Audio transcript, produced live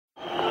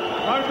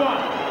round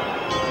one.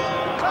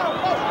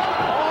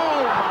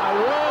 Oh my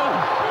word!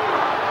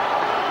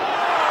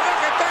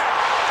 Look at that!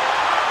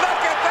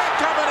 Look at that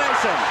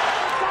combination!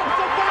 Stops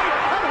the fight,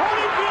 and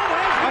Holyfield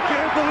has I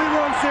can't believe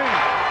what I'm seeing.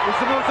 It's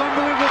the most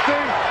unbelievable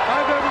thing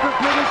I've ever been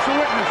privileged to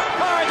witness.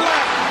 Hard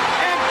left,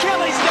 and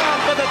Kelly's down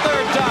for the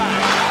third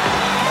time.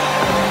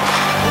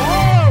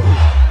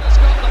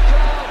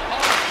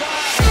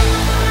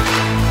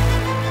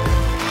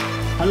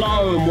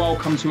 Hello and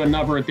welcome to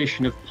another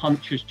edition of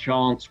Puncher's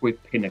Chance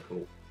with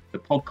Pinnacle, the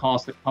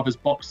podcast that covers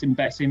boxing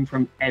betting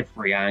from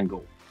every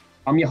angle.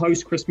 I'm your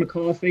host, Chris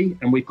McCarthy,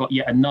 and we've got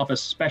yet another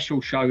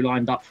special show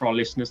lined up for our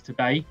listeners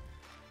today.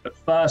 But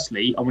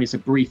firstly, I wanted to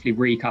briefly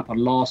recap on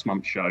last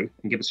month's show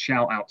and give a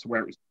shout out to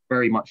where it was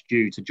very much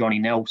due to Johnny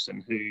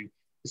Nelson, who,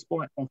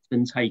 despite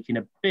often taking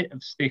a bit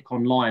of stick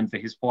online for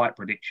his fight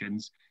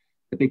predictions,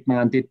 the big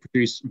man did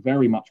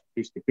very much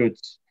produce the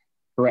goods,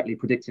 correctly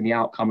predicting the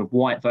outcome of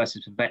White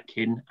versus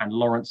Povetkin and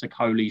Lawrence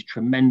Okoli's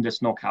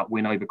tremendous knockout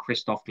win over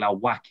Krzysztof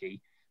Glowacki,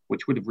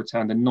 which would have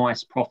returned a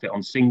nice profit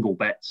on single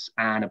bets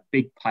and a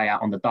big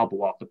payout on the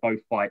double after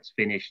both fights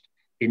finished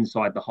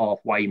inside the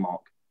halfway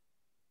mark.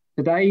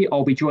 Today,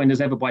 I'll be joined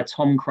as ever by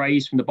Tom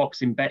Craze from the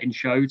Boxing Betting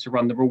Show to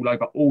run the rule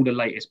over all the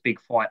latest big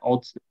fight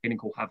odds that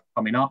Pinnacle have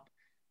coming up.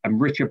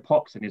 And Richard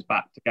Poxon is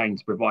back again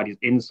to provide his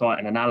insight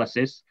and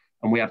analysis.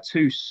 And we have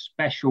two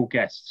special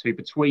guests who,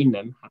 between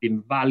them, have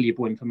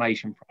invaluable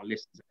information for our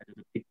listeners ahead of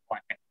the big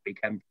fight next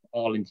weekend from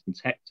Arlington,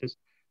 Texas,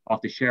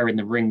 after sharing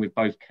the ring with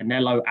both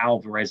Canelo,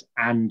 Alvarez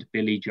and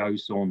Billy Joe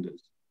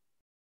Saunders.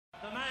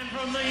 the man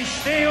from the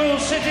steel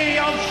city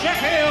of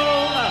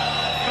Sheffield,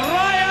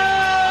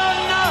 Ryan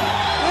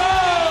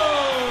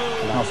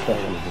Rose. How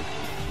special is it?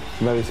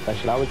 Very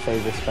special. I would say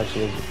it's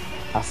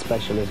as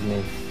special as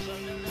me.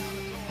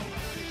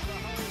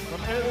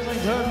 From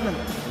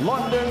Islington,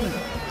 London,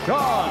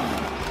 John,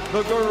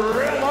 the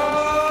Gorilla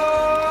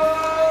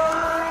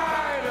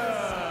Rider.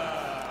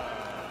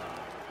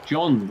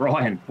 John,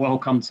 Ryan,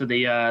 welcome to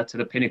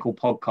the Pinnacle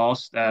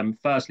podcast.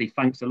 Firstly,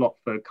 thanks a lot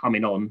for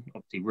coming on.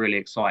 Obviously, really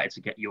excited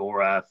to get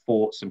your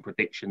thoughts and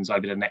predictions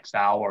over the next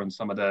hour and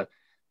some of the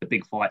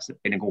big fights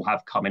that Pinnacle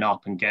have coming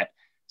up and get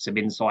some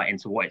insight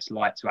into what it's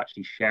like to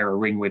actually share a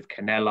ring with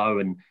Canelo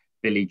and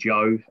Billy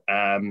Joe.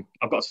 I've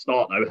got to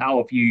start though. How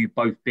have you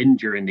both been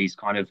during these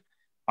kind of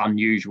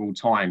unusual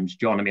times?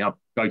 John, I mean, I'll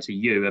go to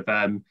you.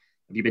 Have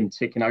you been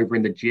ticking over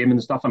in the gym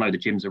and stuff? I know the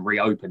gyms are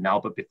reopened now,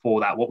 but before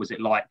that, what was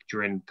it like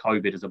during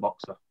COVID as a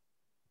boxer?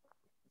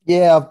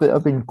 Yeah,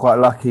 I've been quite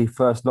lucky.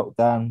 First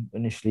lockdown,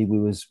 initially we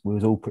was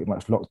all pretty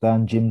much locked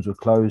down. Gyms were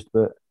closed,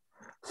 but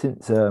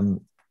since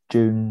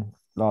June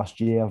last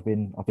year, I've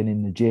been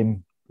in the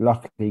gym.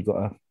 Luckily, got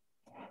a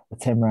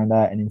 10-round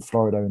outing in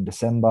Florida in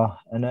December,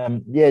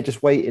 and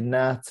just waiting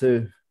now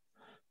to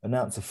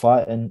announce a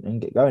fight and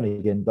get going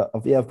again. But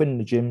I've been in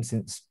the gym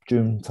since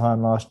June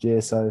time last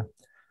year, so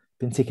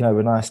been ticking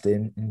over nicely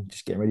and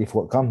just getting ready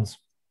for what comes.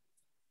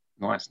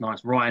 Nice.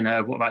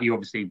 Ryan, what about you?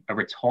 Obviously a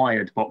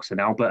retired boxer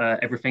now,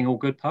 but everything all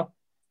good, pal?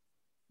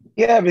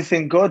 Yeah,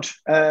 everything good.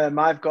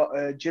 I've got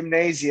a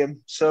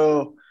gymnasium,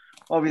 so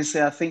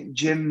obviously I think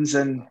gyms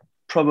and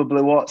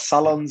probably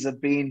salons have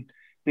been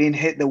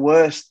hit the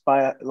worst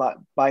by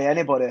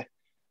anybody.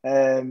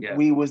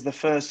 We was the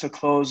first to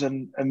close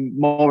and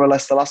more or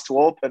less the last to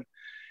open.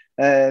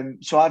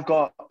 So I've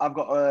got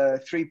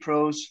 3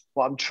 pros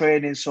what I'm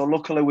training. So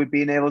luckily we've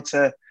been able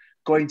to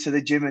go into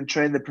the gym and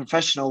train the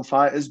professional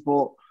fighters,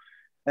 but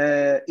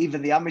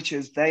even the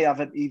amateurs, they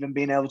haven't even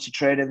been able to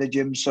train in the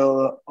gym.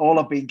 So all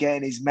I've been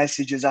getting is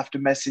messages after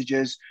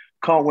messages.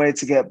 Can't wait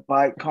to get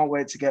back.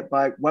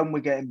 When we're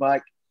getting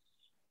back.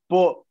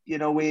 But, you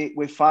know,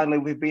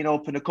 we've been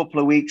open a couple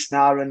of weeks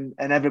now and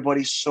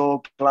everybody's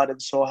so glad and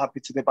so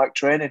happy to be back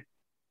training.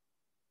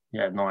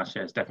 Yeah, nice.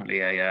 Yeah, it's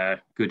definitely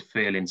a good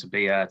feeling to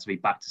be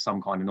back to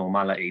some kind of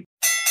normality.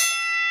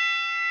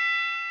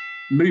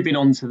 Moving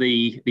on to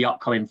the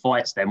upcoming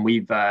fights then,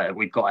 we've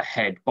got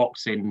ahead.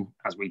 Boxing,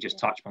 as we just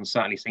touched on,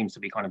 certainly seems to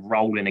be kind of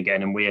rolling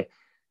again, and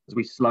as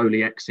we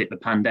slowly exit the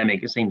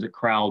pandemic, it seems that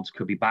crowds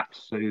could be back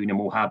soon and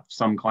we'll have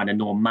some kind of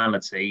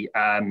normality.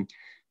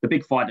 The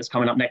big fight that's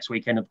coming up next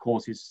weekend, of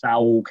course, is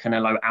Saul,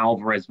 Canelo,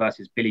 Alvarez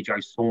versus Billy Joe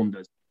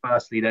Saunders.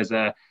 Firstly, there's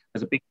a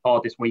big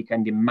card this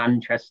weekend in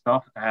Manchester,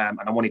 and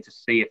I wanted to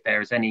see if there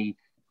is any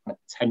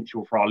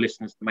potential for our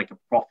listeners to make a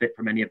profit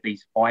from any of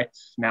these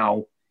fights.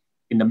 Now,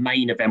 in the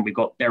main event, we've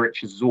got Derek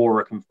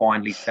Chisora can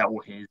finally settle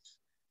his,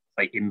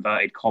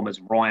 inverted commas,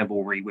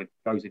 rivalry with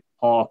Joseph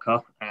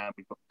Parker.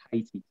 We've got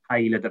Katie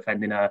Taylor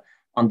defending her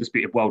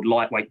undisputed world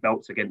lightweight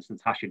belts against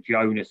Natasha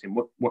Jonas in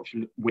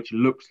which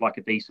looks like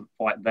a decent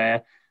fight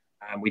there.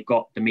 We've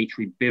got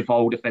Dimitri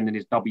Bivol defending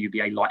his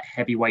WBA light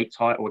heavyweight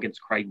title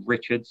against Craig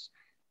Richards.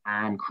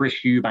 And Chris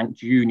Eubank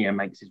Jr.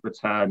 makes his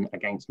return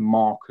against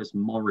Marcus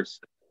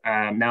Morris.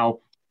 Now,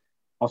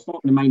 I'll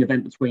start in the main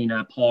event between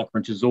Parker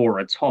and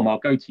Chisora. Tom, I'll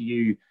go to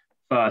you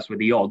first with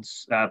the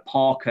odds.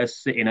 Parker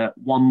sitting at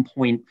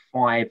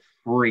 1.53,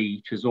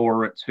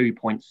 Chisora at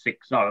 2.60.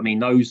 I mean,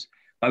 those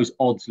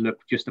odds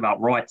look just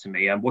about right to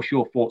me. And what's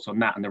your thoughts on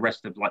that and the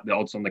rest of the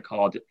odds on the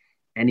card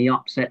any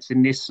upsets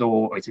in this,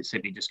 or is it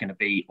simply just going to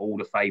be all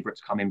the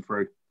favourites coming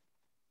through?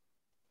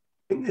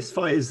 I think this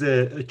fight is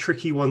a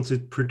tricky one to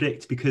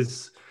predict,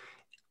 because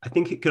I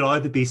think it could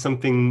either be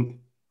something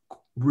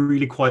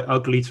really quite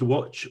ugly to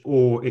watch,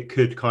 or it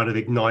could kind of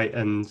ignite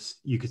and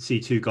you could see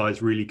two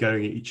guys really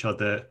going at each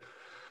other.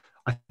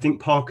 I think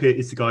Parker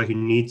is the guy who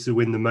needs to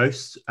win the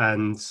most,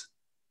 and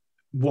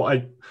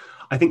I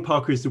think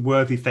Parker is the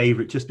worthy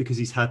favourite just because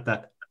he's had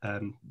that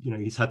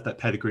he's had that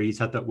pedigree, he's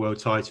had that world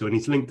title, and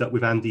he's linked up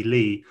with Andy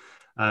Lee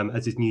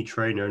as his new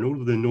trainer, and all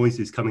of the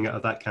noises coming out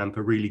of that camp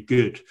are really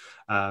good.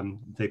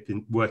 They've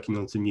been working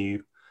on some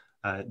new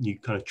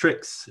kind of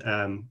tricks,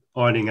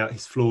 ironing out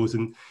his flaws.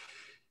 And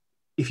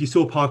if you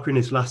saw Parker in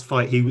his last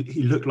fight, he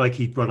looked like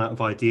he'd run out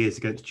of ideas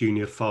against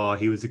Junior Farr.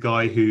 He was a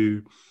guy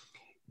who,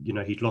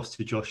 he'd lost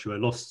to Joshua,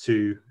 lost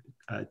to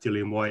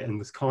Dillian White, and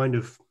was kind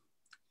of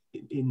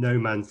in no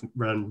man's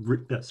land,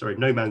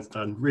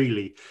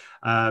 really.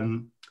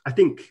 I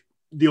think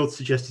the odds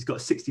suggest he's got a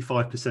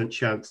 65%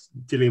 chance.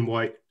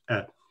 Derek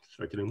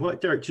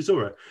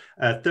Chisora,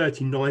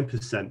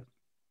 39%.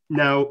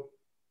 Now,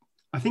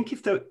 I think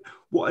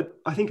what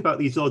I think about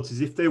these odds is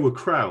if there were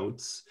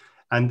crowds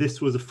and this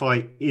was a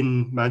fight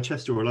in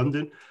Manchester or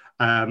London,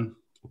 I'll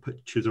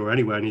put Chisora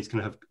anywhere and he's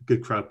going to have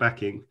good crowd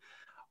backing,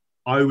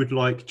 I would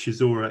like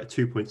Chisora at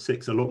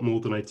 2.6 a lot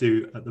more than I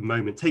do at the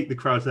moment. Take the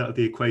crowds out of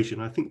the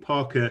equation. I think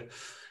Parker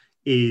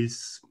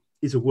is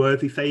a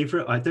worthy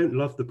favourite. I don't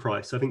love the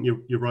price. I think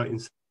you're right in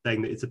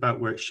saying that it's about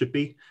where it should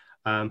be.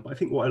 But I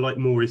think what I like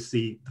more is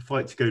the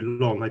fight to go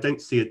long. I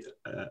don't see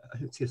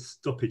a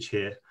stoppage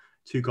here.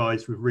 Two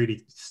guys with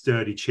really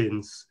sturdy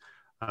chins.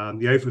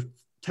 The over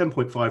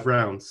 10.5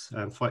 rounds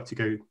fight to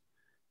go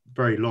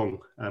very long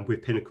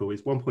with Pinnacle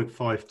is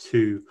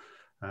 1.52,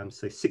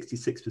 so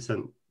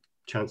 66%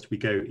 chance we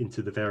go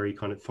into the very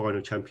kind of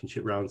final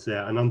championship rounds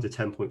there, and under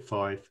 10.5,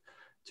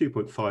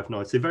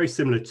 2.59. So very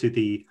similar to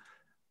the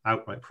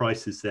outright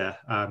prices there.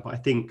 But I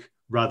think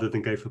rather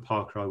than go for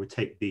Parker, I would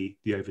take the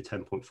over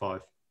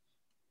 10.5.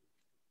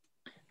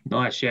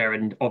 Nice, yeah.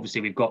 And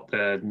obviously we've got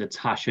the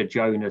Natasha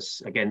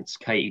Jonas against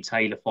Katie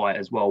Taylor fight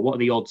as well. What are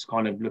the odds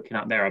kind of looking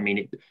at there? I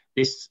mean,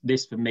 this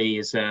for me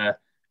is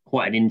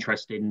quite an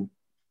interesting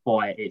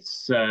fight.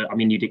 It's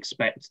you'd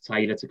expect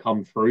Taylor to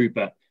come through,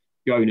 but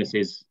Jonas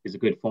is a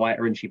good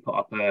fighter and she put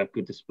up a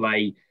good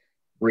display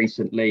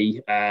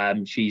recently.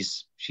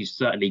 She's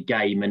certainly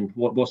game. And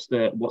what's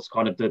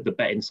kind of the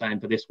betting saying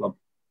for this one?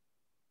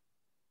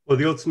 Well,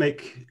 the odds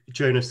make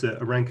Jonas a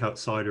rank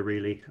outsider,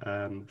 really.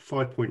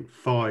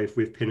 5.5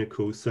 with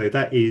Pinnacle. So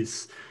that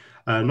is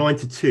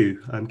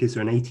 9-2, gives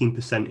her an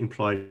 18%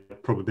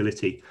 implied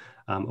probability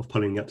of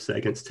pulling the upset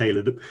against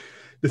Taylor.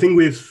 The thing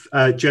with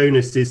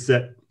Jonas is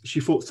that she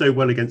fought so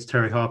well against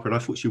Terry Harper, and I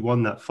thought she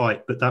won that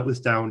fight, but that was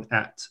down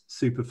at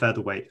super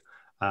featherweight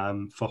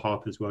for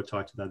Harper's world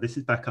title. Now, this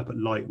is back up at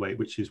lightweight,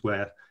 which is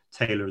where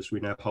Taylor, as we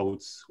know,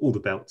 holds all the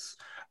belts.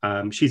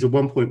 She's a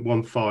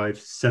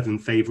 1.157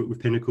 favourite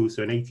with Pinnacle,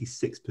 so an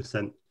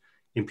 86%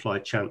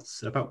 implied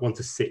chance, about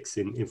 1-6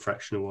 in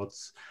fractional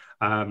odds.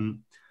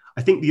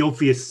 I think the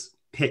obvious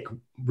pick,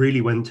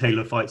 really, when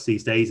Taylor fights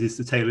these days is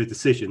the Taylor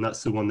decision.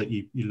 That's the one that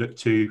you look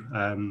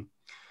to,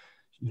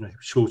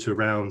 shorter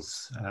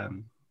rounds,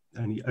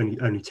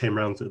 only 10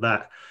 rounds at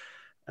that,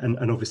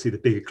 and obviously the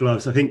bigger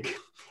gloves. I think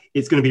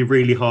it's going to be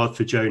really hard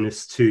for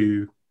Jonas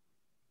to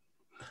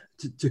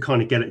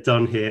kind of get it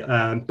done here.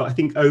 But I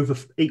think over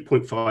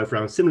 8.5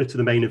 rounds, similar to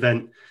the main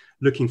event,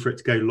 looking for it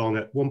to go long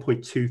at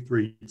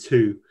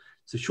 1.232.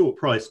 It's a short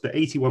price, but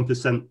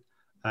 81%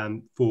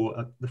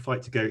 for the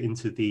fight to go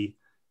into the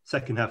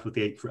second half of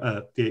the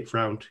eighth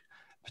round,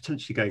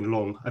 potentially going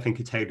long. I think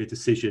a Taylor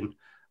decision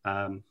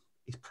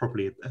is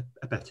probably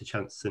a better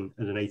chance than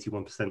an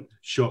 81%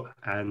 shot.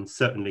 And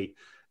certainly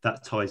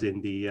that ties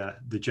in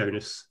the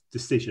Jonas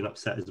decision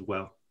upset as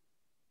well.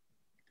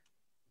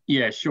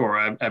 Yeah,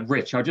 sure.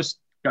 Rich, I'll just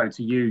go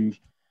to you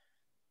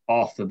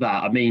after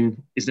that. I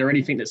mean, is there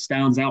anything that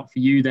stands out for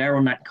you there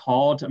on that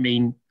card? I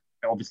mean,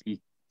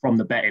 obviously from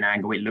the betting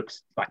angle, it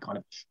looks like kind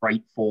of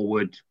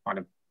straightforward, kind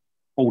of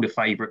all the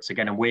favourites are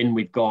going to win.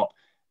 We've got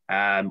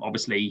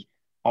obviously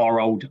our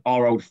old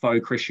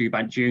foe, Chris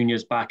Eubank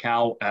Jr.'s back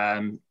out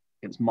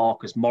against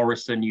Marcus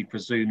Morrison. You'd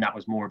presume that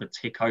was more of a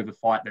tick-over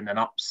fight than an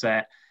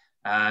upset.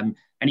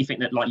 Anything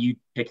that like you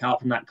pick out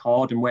from that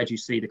card, and where do you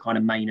see the kind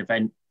of main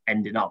event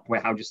ending up?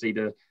 How do you see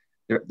the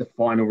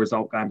final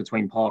result going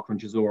between Parker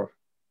and Chisora?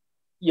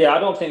 Yeah, I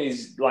don't think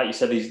there's, like you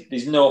said,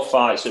 there's no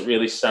fights that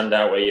really stand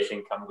out where you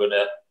think I'm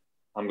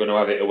gonna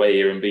have it away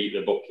here and beat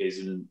the bookies.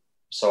 And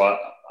so I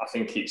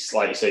think it's,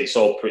 like you say, it's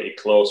all pretty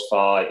close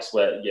fights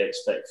where you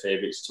expect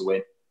favourites to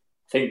win.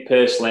 I think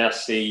personally,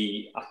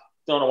 I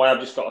don't know why, I've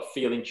just got a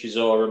feeling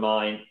Chisora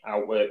might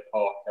outwork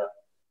Parker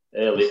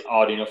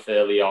hard enough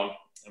early on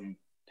and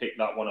pick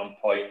that one on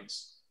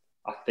points.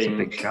 I think.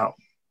 It's a big shout.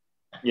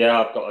 Yeah,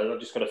 I've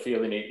just got a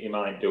feeling he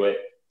might do it.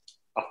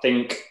 I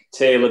think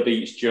Taylor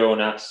beats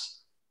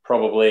Jonas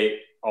probably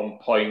on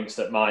points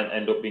that might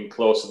end up being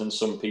closer than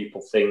some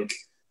people think.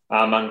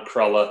 Our man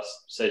Crawler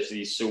says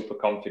he's super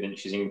confident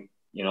she's in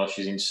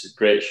she's in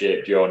great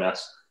shape,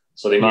 Jonas.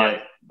 So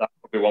that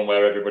could be one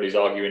where everybody's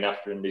arguing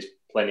after, and there's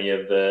plenty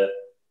of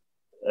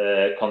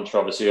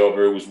controversy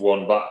over who's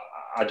won. But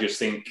I just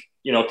think,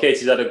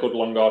 Katie's had a good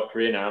long hard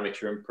career in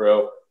amateur and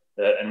pro,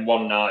 and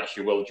one night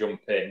she will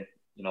jump in,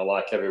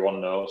 like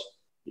everyone knows,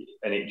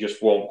 and it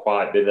just won't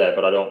quite be there.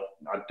 But I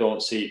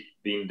don't see it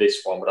being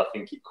this one, but I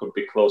think it could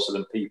be closer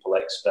than people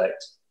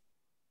expect.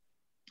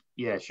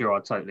 Yeah, sure.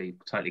 I totally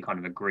kind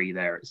of agree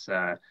there. It's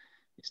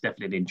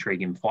definitely an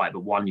intriguing fight,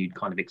 but one you'd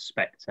kind of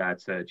expect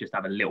to just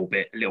have a little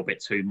bit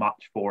too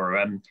much for.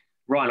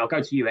 Ryan, I'll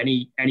go to you.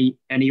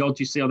 Any odds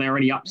you see on there?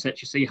 Any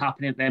upsets you see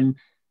happening at them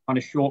kind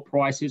of short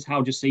prices?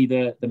 How do you see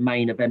the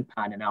main event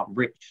panning out?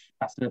 Rich,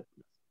 that's a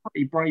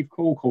pretty brave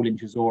call calling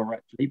Chisora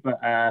actually, but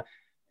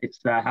it's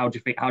how do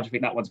you think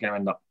that one's going to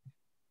end up?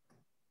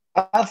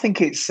 I think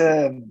it's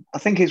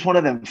one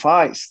of them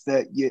fights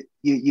that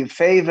you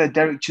favour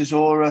Derek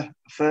Chisora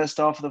first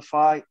half of the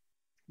fight.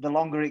 The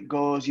longer it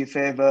goes, you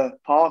favour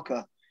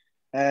Parker.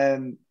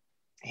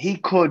 He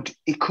could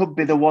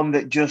be the one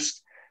that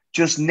just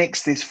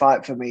nicks this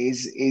fight for me.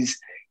 Is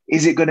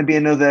it going to be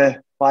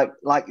another like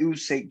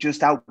Usyk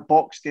just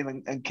outboxed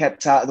him and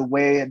kept out of the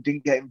way and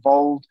didn't get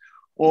involved,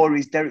 or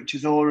is Derek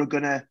Chisora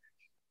going to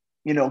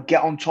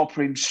get on top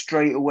of him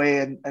straight away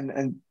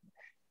and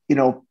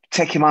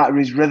take him out of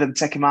his rhythm,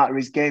 take him out of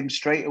his game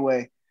straight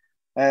away?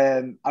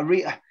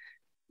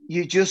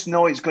 You just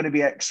know it's going to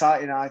be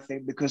exciting, I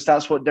think, because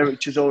that's what Derek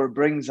Chisora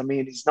brings. I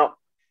mean, it's not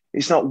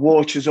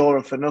War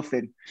Chisora for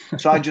nothing.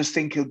 So I just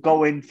think he'll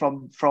go in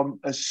from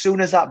as soon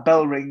as that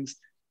bell rings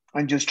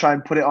and just try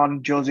and put it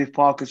on Joseph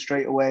Parker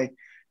straight away.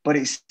 But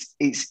it's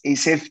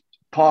if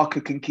Parker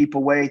can keep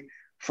away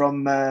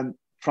from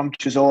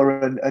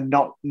Chisora and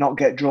not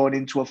get drawn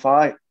into a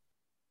fight.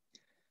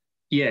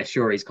 Yeah,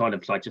 sure. He's kind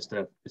of like just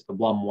a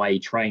one-way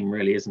train,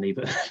 really, isn't he?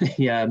 But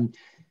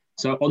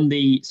so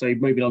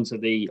moving on to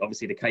the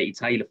Katie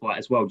Taylor fight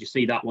as well. Do you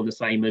see that one the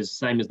same as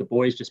the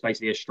boys? Just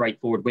basically a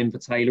straightforward win for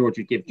Taylor, or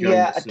do you give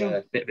Jonas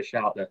a bit of a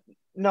shout there?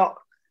 No,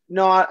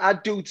 I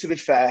do. To be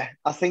fair,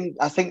 I think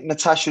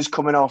Natasha's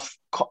coming off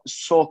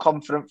so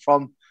confident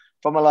from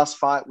her last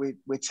fight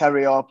with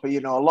Terry Harper. A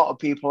lot of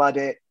people had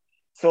it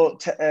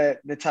thought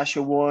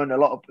Natasha won. A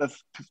lot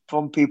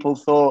of people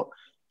thought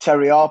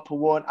Terry Harper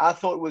won. I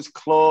thought it was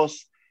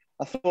close.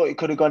 I thought it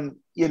could have gone,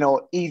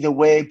 either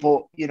way.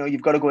 But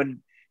you've got to go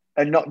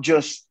and not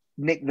just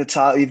nick the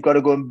title. You've got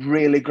to go and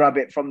really grab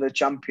it from the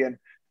champion.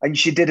 And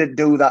she didn't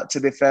do that, to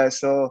be fair.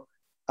 So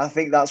I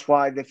think that's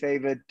why they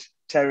favoured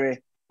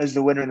Terry as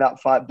the winner in that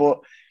fight. But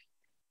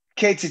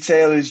Katie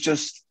Taylor is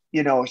just,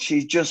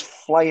 she's just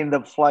flying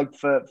the flag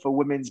for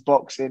women's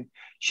boxing.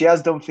 She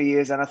has done for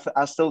years, and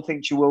I still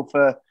think she will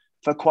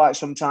for quite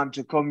some time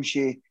to come.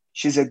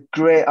 She's a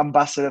great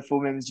ambassador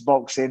for women's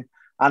boxing,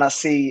 and I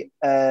see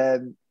a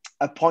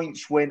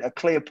points win, a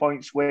clear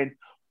points win,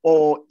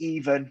 or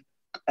even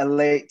a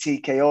late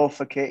TKO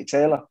for Katie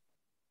Taylor.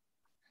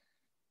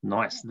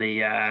 Nice.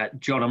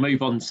 John, I'll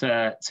move on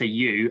to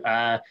you.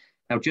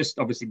 Now, just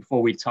obviously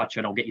before we touch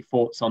on, I'll get your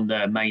thoughts on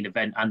the main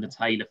event and the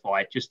Taylor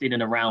fight, just in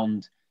and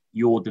around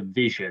your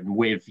division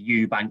with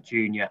Eubank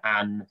Jr.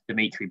 and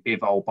Dimitri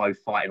Bivol both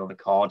fighting on the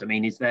card. I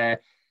mean,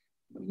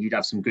 you'd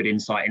have some good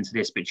insight into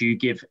this, but do you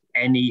give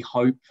any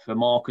hope for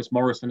Marcus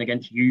Morrison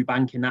against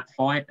Eubank in that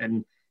fight?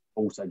 And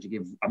also,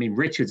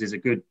 Richards is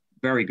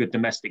very good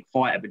domestic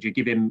fighter, but do you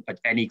give him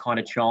any kind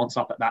of chance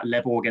up at that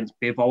level against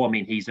Bivol? I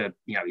mean, he's a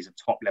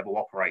top level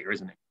operator,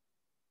 isn't he?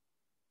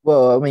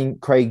 Well, I mean,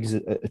 Craig's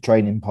a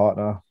training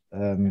partner.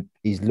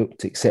 He's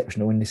looked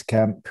exceptional in this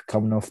camp,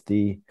 coming off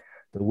the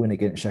win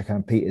against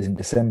Shakan Peters in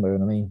December.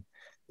 And I mean,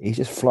 he's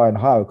just flying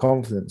high with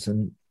confidence.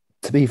 And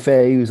to be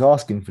fair, he was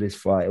asking for this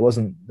fight. It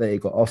wasn't that he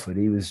got offered.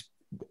 He was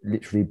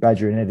literally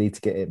badgering Eddie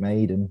to get it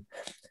made. And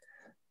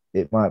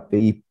it might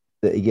be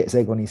that he gets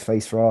egg on his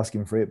face for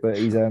asking for it, but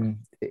he's done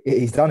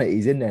it.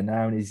 He's in there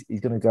now, and he's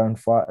going to go and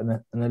fight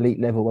an elite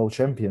level world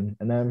champion.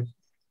 And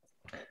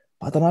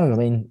I don't know. I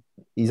mean,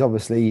 he's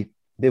obviously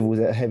Bivol's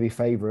a heavy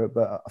favourite,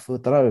 but I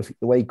don't know if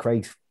the way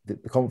Craig's the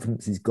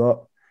confidence he's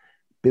got,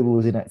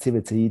 Bivol's in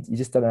activity. You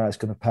just don't know how it's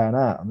going to pan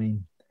out. I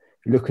mean,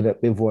 looking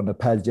at Bivol on the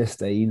pads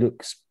yesterday, he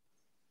looks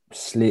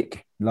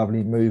slick,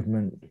 lovely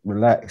movement,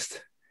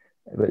 relaxed.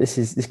 But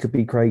this could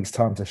be Craig's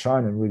time to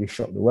shine and really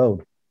shock the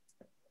world.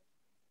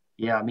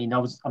 Yeah, when I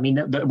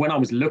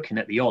was looking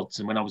at the odds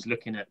and when I was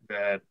looking at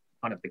the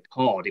kind of the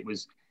card, it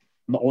was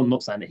I'm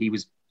not saying that he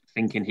was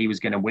thinking he was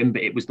going to win,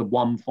 but it was the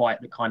one fight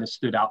that kind of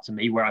stood out to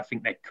me where I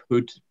think there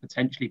could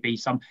potentially be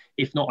some,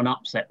 if not an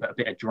upset, but a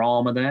bit of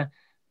drama there.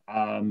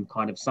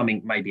 Kind of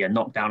something, maybe a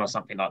knockdown or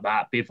something like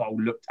that.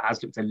 Bivol looked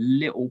a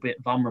little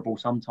bit vulnerable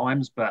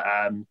sometimes, but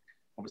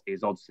obviously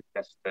his odds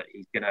suggest that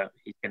he's gonna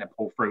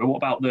pull through. But what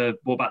about the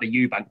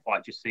Eubank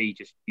fight? Just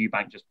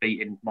Eubank just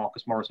beating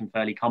Marcus Morrison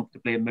fairly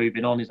comfortably and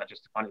moving on? Is that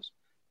just kind of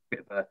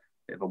a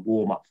bit of a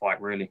warm up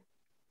fight, really?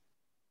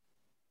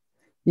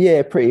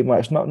 Yeah, pretty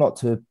much. Not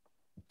to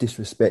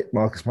disrespect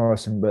Marcus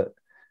Morrison, but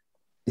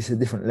it's a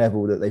different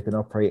level that they've been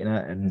operating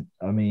at. And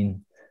I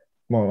mean,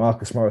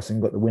 Marcus Morrison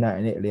got the win out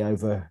in Italy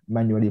over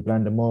Manuel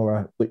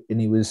Blandamora,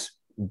 and he was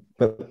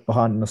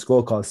behind on the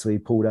scorecard, so he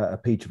pulled out a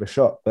peach of a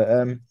shot. But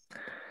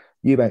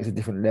Eubank's a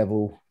different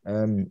level.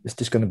 It's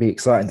just going to be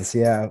exciting to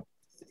see how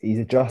he's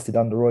adjusted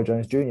under Roy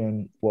Jones Jr.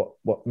 and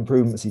what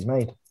improvements he's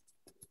made.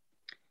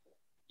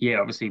 Yeah,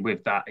 obviously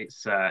with that,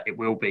 it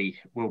will be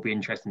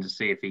interesting to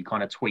see if he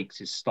kind of tweaks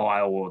his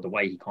style or the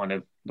way he kind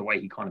of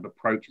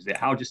approaches it.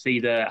 How do you see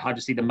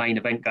the main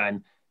event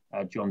going,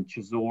 John?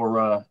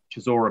 Chisora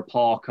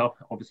Parker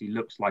obviously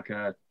looks like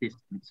a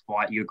distance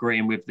fight. You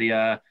agreeing with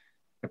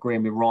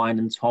Ryan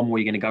and Tom, or are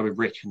you going to go with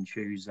Rich and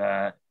choose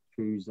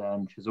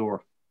Chisora?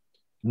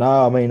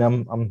 No, I mean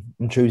I'm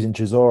choosing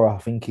Chisora. I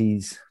think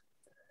he's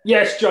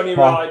yes, Johnny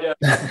Ryder.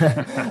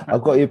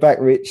 I've got your back,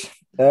 Rich.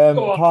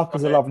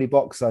 Parker's a lovely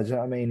boxer. Do you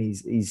know what I mean?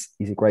 He's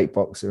a great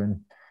boxer,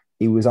 and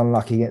he was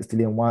unlucky against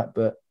Dillian White,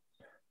 but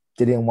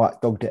Dillian White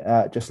dogged it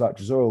out just like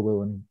Chisora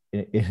will. And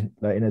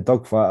in a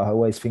dogfight, I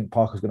always think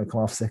Parker's going to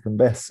come off second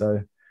best.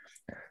 So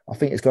I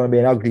think it's going to be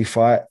an ugly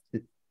fight.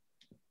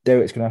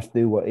 Derek's going to have to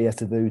do what he has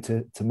to do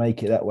to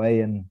make it that way,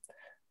 and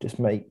just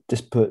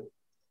put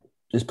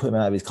him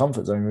out of his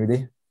comfort zone,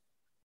 really.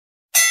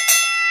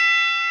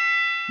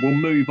 We'll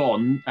move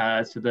on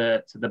to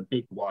the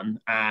big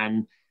one,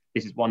 and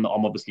this is one that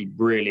I'm obviously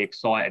really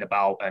excited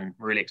about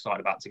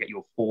to get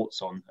your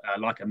thoughts on.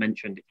 Like I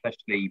mentioned,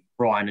 especially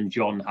Brian and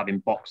John having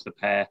boxed the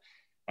pair.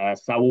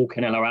 Saul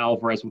Canelo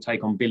Alvarez will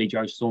take on Billy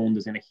Joe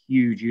Saunders in a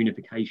huge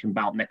unification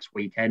bout next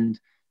weekend.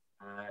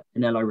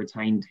 Canelo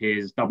retained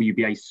his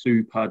WBA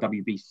Super,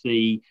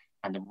 WBC,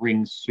 and the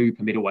Ring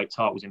Super middleweight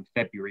titles in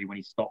February when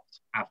he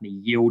stopped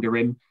Avni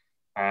Yildirim.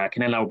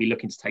 Canelo will be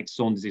looking to take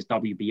Saunders'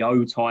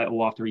 WBO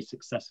title after he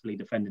successfully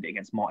defended it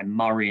against Martin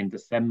Murray in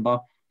December.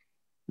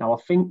 Now, I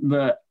think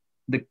that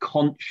the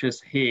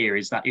conscious here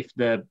is that if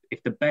the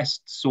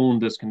best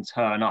Saunders can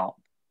turn up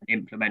and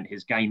implement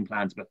his game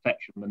plan to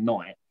perfection on the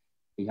night,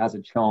 he has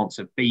a chance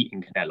of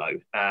beating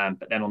Canelo.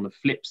 But then on the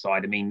flip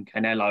side, I mean,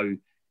 Canelo,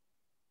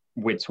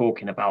 we're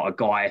talking about a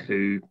guy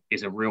who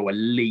is a real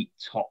elite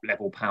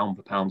top-level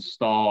pound-for-pound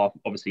star,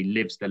 obviously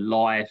lives the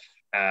life.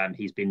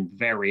 He's been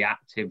very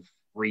active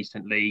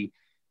recently.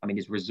 I mean,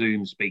 his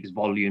resume speaks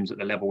volumes at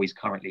the level he's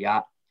currently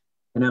at.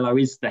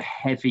 Canelo is the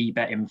heavy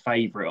betting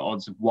favourite,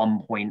 odds of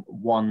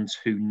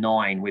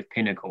 1.129 with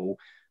Pinnacle.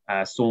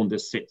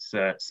 Saunders sits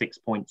at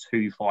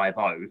 6.250. I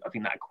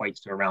think that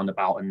equates to around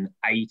about an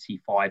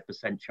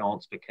 85%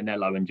 chance for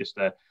Canelo and just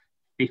a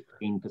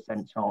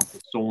 15% chance for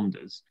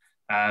Saunders.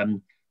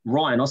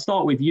 Ryan, I'll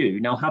start with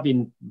you. Now,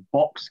 having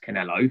boxed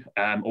Canelo,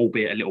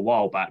 albeit a little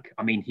while back,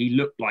 I mean, he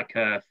looked like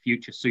a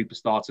future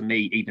superstar to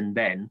me even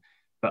then.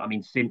 But I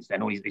mean, since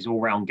then, his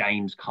all-round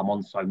game's come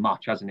on so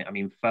much, hasn't it? I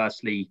mean,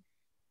 firstly,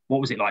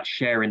 what was it like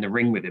sharing the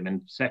ring with him?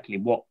 And secondly,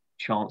 what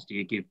chance do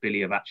you give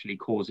Billy of actually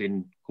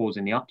causing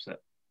the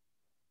upset?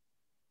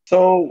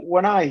 So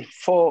when I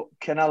fought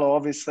Canelo,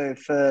 obviously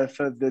for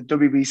the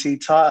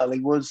WBC title,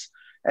 he was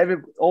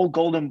old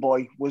Golden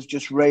Boy was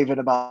just raving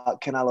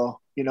about Canelo.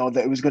 You know,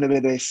 that it was going to be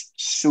this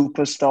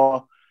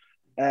superstar,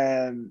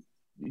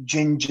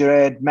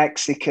 gingerhead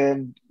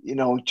Mexican. You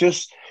know,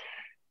 just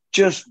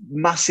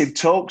massive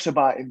talks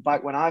about him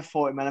back when I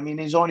fought him. And I mean,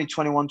 he's only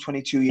 21,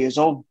 22 years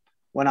old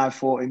when I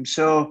fought him.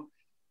 So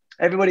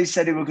everybody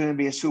said he was going to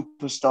be a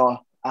superstar,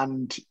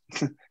 and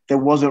there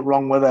wasn't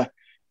wrong with her.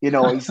 You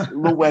know,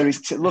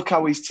 look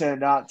how he's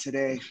turned out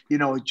today. You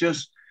know,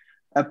 just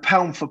a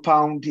pound for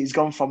pound. He's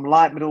gone from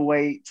light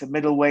middleweight to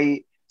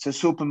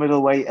super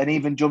middleweight, and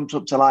even jumped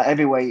up to light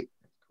heavyweight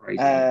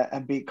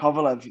and beat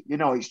Kovalev. You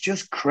know, it's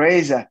just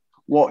crazy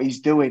what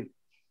he's doing.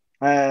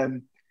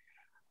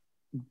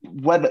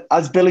 Whether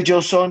as Billy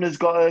Joe Saunders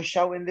got a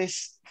shout in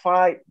this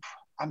fight,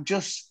 I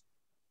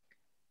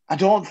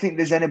don't think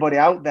there's anybody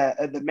out there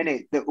at the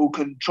minute that who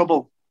can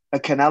trouble a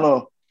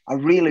Canelo. I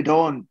really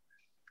don't.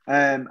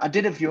 I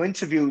did a few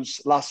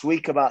interviews last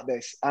week about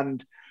this,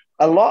 and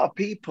a lot of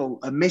people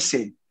are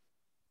missing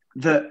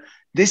that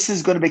this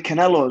is going to be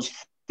Canelo's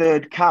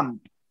third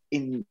camp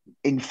in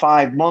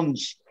 5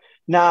 months.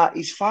 Now,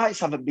 his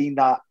fights haven't been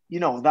that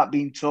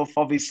been tough.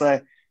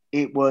 Obviously,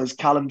 it was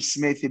Callum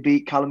Smith. He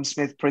beat Callum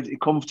Smith pretty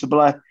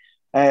comfortably.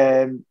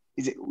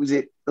 Was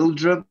it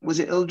Yildirim? Was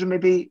it Yildirim he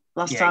beat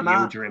last time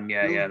out?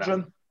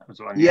 Yildirim, that was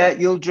one. Yeah,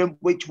 Yildirim,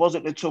 which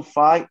wasn't a tough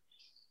fight.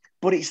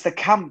 But it's the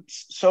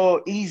camps.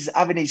 So he's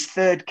having his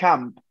third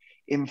camp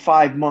in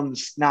 5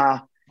 months.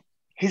 Now,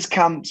 his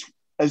camps,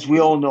 as we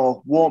all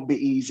know, won't be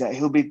easy.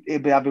 He'll be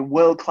having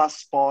world-class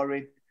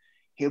sparring.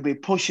 He'll be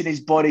pushing his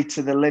body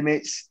to the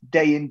limits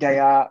day in, day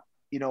out,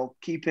 you know,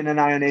 keeping an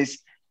eye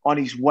on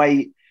his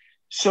weight.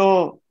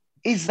 So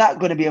is that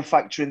going to be a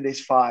factor in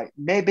this fight?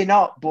 Maybe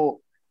not, but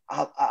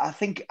I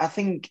think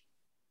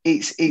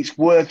it's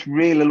worth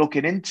really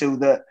looking into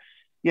that.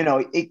 You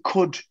know, it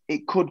could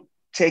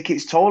take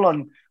its toll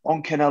on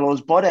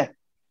Canelo's body.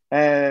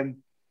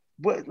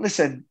 But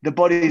listen, the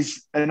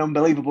body's an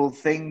unbelievable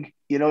thing.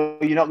 You know,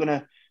 you're not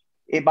gonna.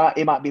 It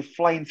might be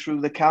flying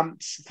through the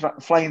camps,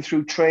 flying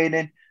through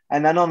training,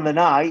 and then on the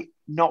night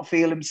not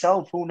feel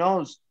himself. Who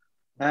knows?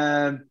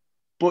 But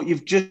but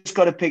you've just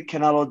got to pick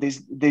Canelo.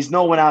 There's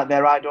no one out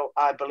there,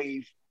 I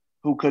believe,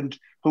 who can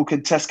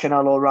test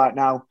Canelo right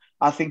now.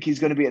 I think he's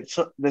going to be at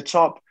the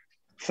top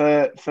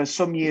for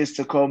some years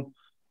to come,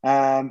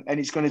 and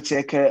it's going to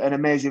take an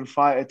amazing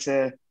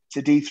fighter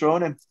to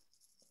dethrone him.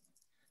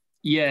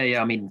 Yeah.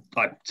 I mean,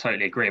 I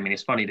totally agree. I mean,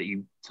 it's funny that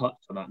you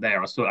touched on that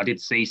there. I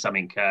did see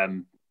something.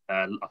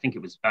 I think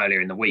it was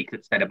earlier in the week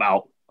that said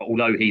about,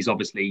 although he's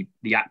obviously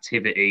the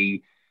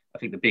activity. I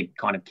think the big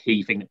kind of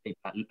key thing that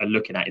people are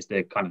looking at is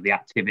the kind of the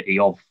activity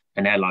of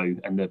Canelo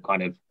and the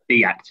kind of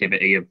the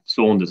activity of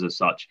Saunders as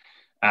such.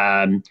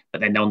 But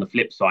then on the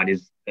flip side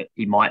is that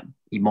he might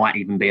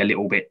even be a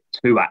little bit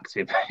too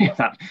active if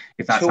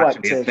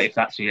that's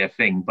actually a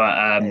thing.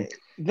 But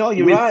no,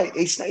 you're right.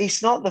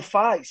 It's not the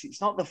fights. It's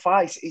not the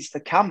fights. It's the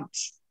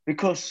camps,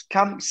 because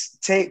camps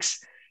takes,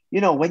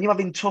 when you're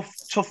having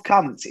tough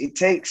camps, it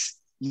takes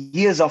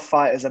years off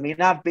fighters. I mean,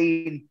 I've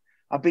been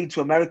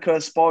to America,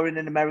 sparring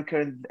in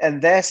America,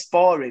 and their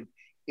sparring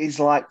is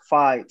like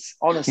fights,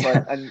 honestly.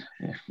 And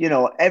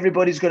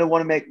everybody's going to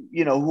want to make,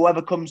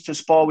 whoever comes to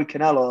spar with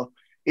Canelo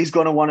is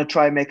going to want to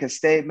try and make a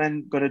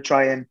statement, going to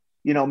try and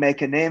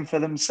make a name for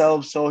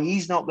themselves. So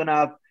he's not going to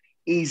have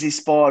easy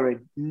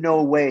sparring,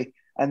 no way.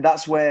 And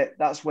that's where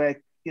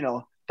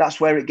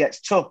it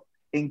gets tough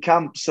in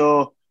camp.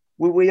 So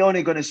we're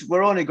only going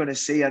to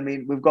see. I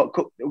mean, we've got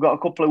a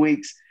couple of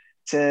weeks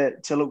to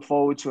look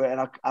forward to it,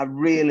 and I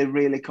really,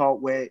 really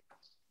can't wait.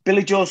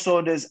 Billy Joe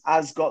Saunders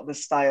has got the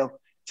style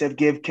to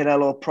give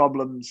Canelo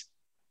problems,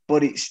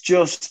 but it's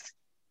just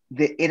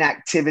the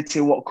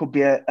inactivity what could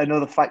be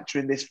another factor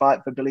in this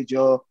fight for Billy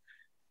Joe.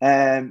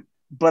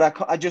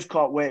 But I just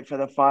can't wait for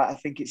the fight. I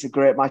think it's a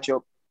great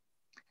matchup.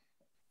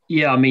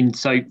 Yeah, I mean,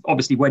 so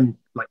obviously when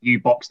you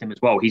boxed him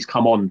as well, he's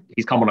come on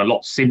a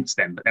lot since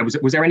then. But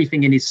was there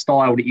anything in his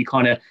style that you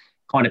kind of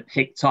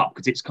picked up?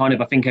 Because it's kind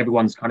of, I think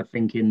everyone's kind of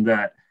thinking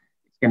that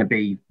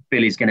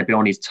Billy's going to be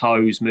on his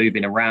toes,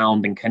 moving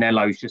around, and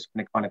Canelo's just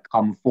going to kind of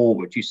come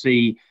forward. Do you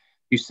see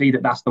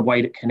that that's the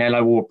way that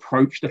Canelo will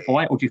approach the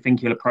fight, or do you think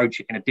he'll approach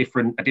it in a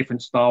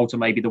different style to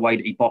maybe the way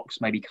that he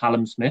boxed maybe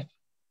Callum Smith?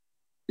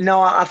 No,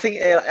 I think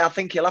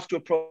he'll have to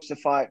approach the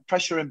fight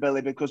pressuring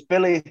Billy, because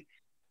Billy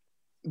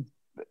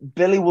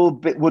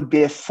would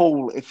be a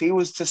fool if he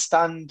was to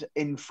stand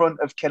in front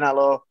of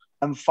Canelo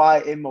and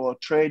fight him or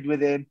trade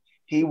with him.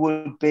 It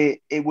would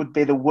be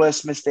the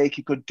worst mistake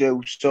he could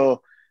do.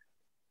 So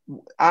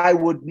I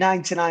would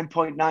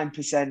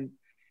 99.9%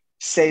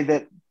 say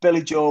that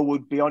Billy Joe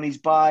would be on his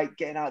bike,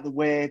 getting out of the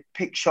way,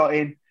 pick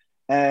shotting,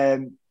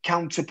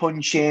 counter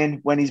punching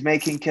when he's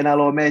making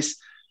Canelo miss,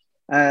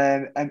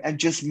 and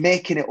just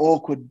making it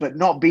awkward, but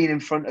not being in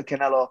front of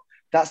Canelo.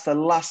 That's the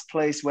last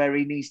place where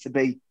he needs to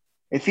be.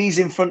 If he's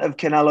in front of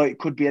Canelo, it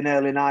could be an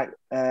early night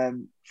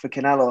for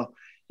Canelo.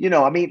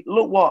 I mean,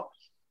 look what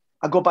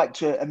I go back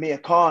to Amir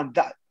Khan.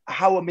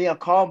 How Amir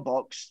Khan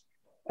boxed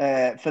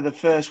for the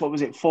first, 5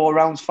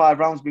 rounds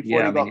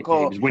before he got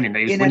caught. He was winning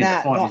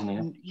the fight,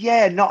 wasn't he?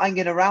 Yeah, not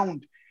hanging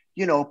around,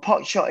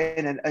 pot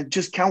shotting and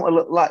just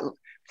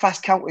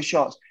fast counter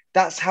shots.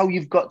 That's how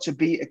you've got to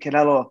beat a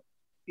Canelo.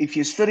 If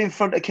you stood in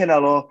front of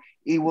Canelo,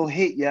 he will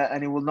hit you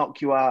and he will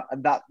knock you out.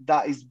 And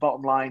that is the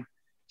bottom line.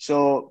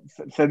 So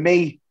for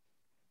me,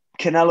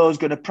 Canelo's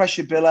going to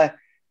pressure Billy,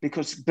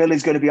 because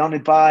Billy's going to be on the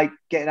bike,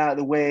 getting out of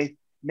the way,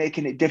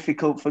 making it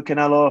difficult for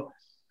Canelo,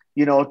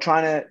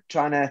 trying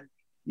to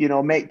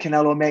make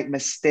Canelo make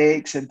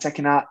mistakes and take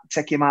him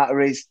out of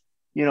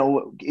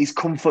his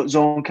comfort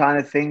zone kind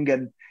of thing,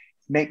 and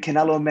make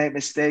Canelo make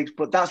mistakes.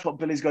 But that's what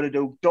Billy's got to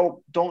do.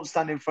 Don't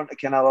stand in front of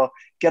Canelo.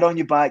 Get on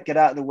your bike, get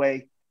out of the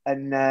way,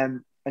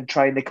 and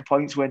try and nick a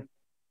points win.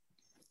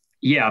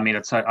 Yeah, I mean,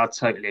 I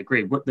totally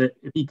agree. What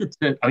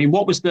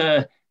was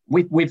the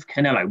with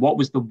Canelo? What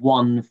was the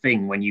one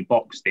thing when you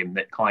boxed him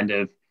that kind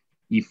of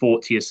you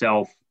thought to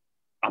yourself?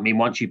 I mean,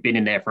 once you've been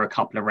in there for a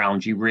couple of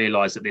rounds, you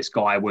realise that this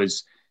guy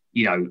was,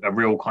 a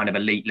real kind of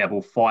elite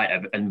level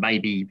fighter, and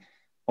maybe,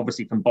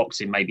 obviously, from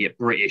boxing, maybe at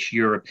British,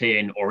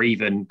 European, or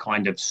even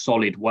kind of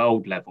solid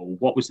world level.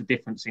 What was the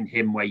difference in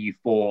him where you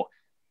thought,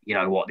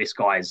 this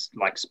guy's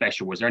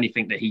special? Was there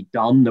anything that he'd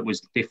done that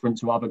was different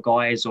to other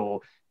guys,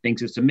 or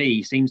things? Because to me,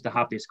 he seems to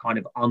have this kind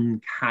of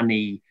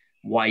uncanny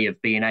way of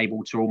being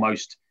able to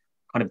almost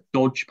kind of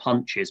dodge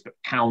punches but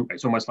counter.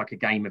 It's almost like a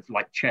game of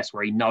chess,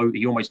 where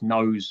he almost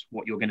knows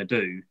what you're going to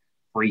do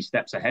 3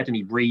 steps ahead, and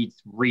he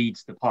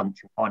reads the punch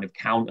and kind of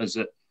counters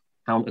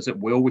at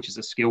will, which is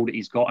a skill that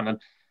he's got. And I'm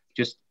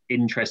just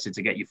interested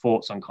to get your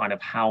thoughts on kind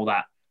of how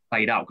that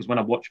played out, because when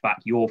I watched back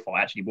your fight,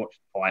 I actually watched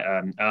the fight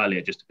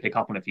earlier just to pick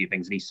up on a few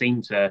things, and he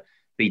seemed to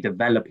be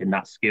developing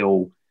that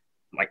skill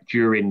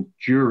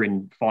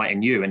during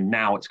fighting you, and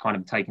now it's kind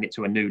of taking it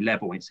to a new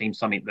level. It seems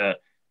something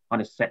that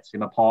kind of sets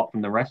him apart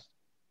from the rest.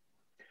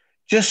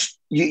 Just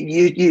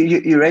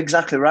you're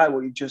exactly right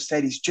what you just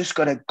said. He's just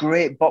got a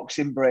great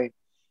boxing brain.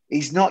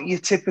 He's not your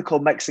typical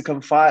Mexican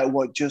fighter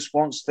what just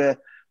wants to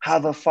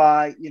have a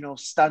fight,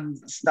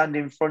 stand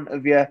in front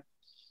of you.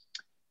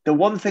 The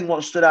one thing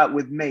what stood out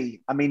with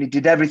me, I mean, he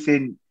did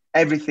everything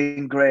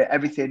great.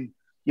 Everything,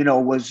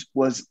 was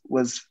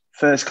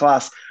first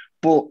class.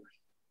 But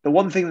the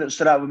one thing that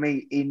stood out with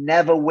me, he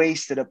never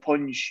wasted a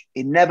punch.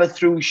 He never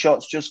threw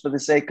shots just for the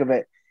sake of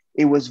it.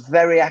 He was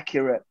very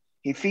accurate.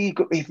 If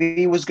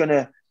he was going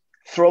to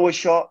throw a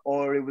shot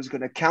or he was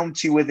going to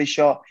counter you with a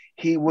shot,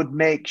 he would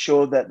make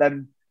sure that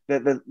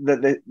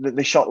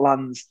the shot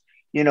lands.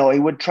 You know, he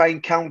would try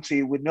and counter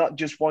you with not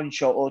just one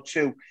shot or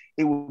two.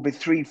 It would be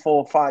 3,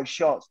 4, 5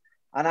 shots.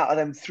 And out of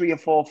them 3 or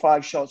 4,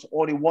 5 shots,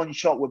 only one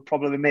shot would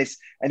probably miss,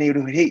 and he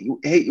would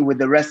hit you with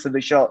the rest of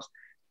the shots.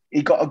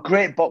 He got a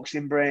great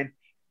boxing brain,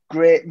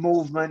 great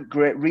movement,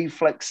 great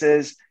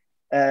reflexes.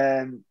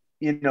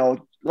 You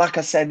know, like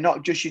I said,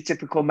 not just your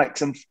typical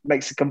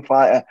Mexican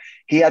fighter.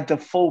 He had the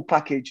full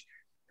package.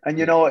 And,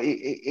 you know,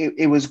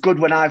 it was good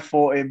when I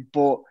fought him,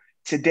 but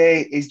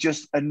today is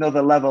just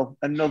another level.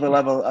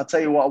 I'll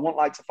tell you what, I wouldn't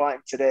like to fight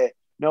him today.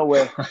 No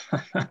way.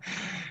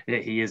 Yeah,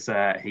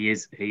 he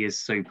is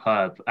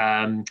superb.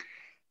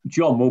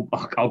 John,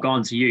 I'll go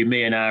on to you.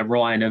 Me and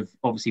Ryan have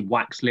obviously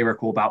waxed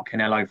lyrical about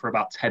Canelo for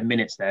about 10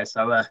 minutes there.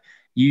 So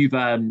you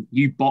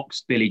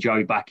boxed Billy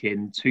Joe back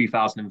in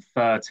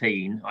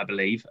 2013, I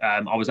believe.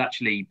 I was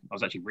actually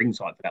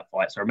ringside for that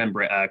fight, so I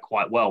remember it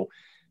quite well.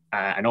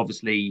 And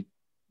obviously,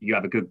 you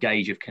have a good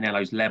gauge of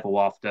Canelo's level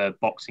after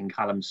boxing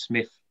Callum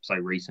Smith so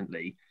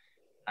recently.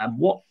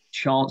 What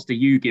chance do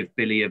you give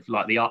Billy of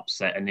like the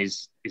upset? And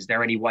is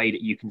there any way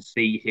that you can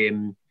see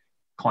him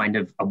kind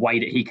of a way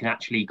that he can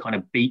actually kind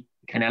of beat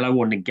Canelo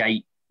or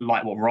negate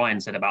like what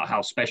Ryan said about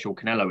how special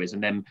Canelo is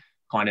and then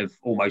kind of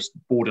almost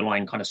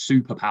borderline kind of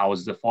superpowers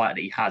as a fighter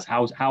that he has?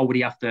 How would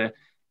he have to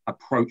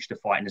approach the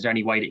fight? And is there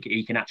any way that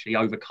he can actually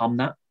overcome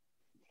that?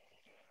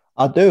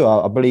 I do.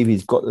 I believe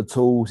he's got the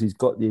tools. He's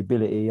got the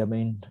ability. I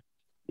mean,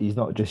 he's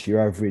not just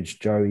your average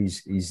Joe.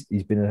 He's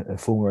been a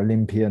former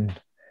Olympian.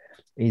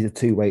 He's a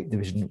 2-weight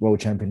division world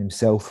champion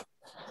himself.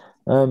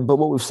 But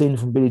what we've seen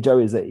from Billy Joe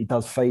is that he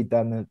does fade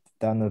down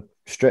the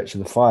stretch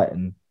of the fight,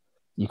 and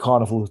you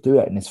can't afford to do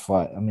that in this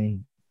fight. I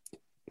mean,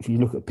 if you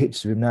look at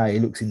pictures of him now, he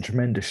looks in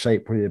tremendous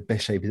shape, probably the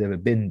best shape he's ever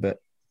been. But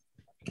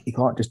you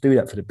can't just do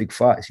that for the big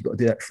fights. You've got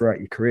to do that throughout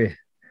your career.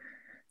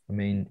 I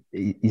mean,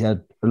 he's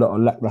had a lot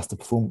of lackluster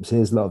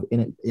performances, a lot of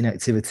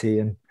inactivity,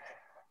 and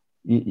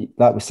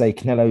like we say,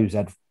 Canelo's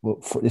had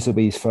this will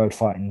be his third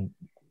fight in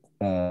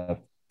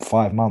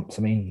 5 months.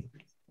 I mean,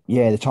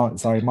 yeah, the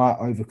chances are he might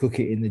overcook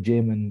it in the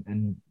gym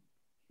and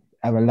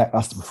have a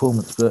lackluster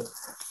performance, but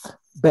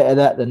better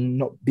that than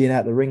not being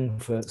out the ring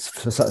for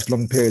such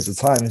long periods of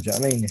time. Do you know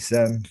what I mean? It's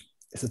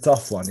a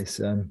tough one. It's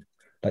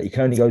like you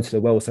can only go to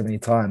the well so many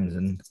times,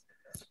 and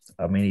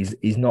I mean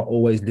he's not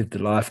always lived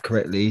the life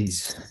correctly.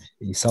 He's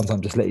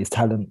sometimes just let his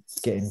talent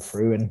get him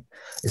through, and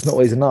it's not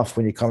always enough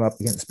when you come up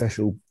against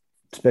special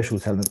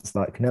talents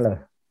like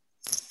Canelo.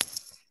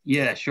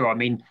 Yeah, sure. I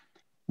mean,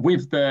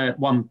 with the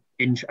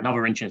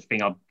another interesting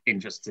thing I'm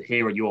interested to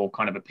hear your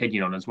kind of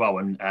opinion on as well.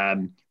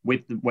 And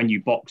when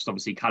you boxed,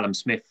 obviously, Callum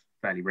Smith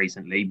fairly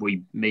recently,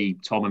 me,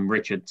 Tom and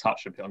Richard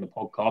touched a bit on the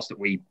podcast that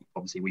we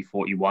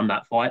thought you won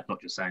that fight.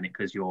 Not just saying it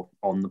because you're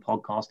on the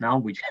podcast now,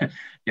 we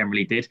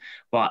generally did.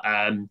 But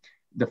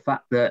the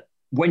fact that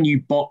when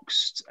you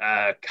boxed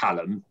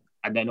Callum,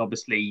 and then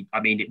obviously, I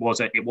mean, it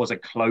was a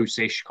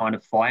close-ish kind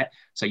of fight.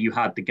 So you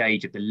had the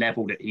gauge of the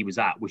level that he was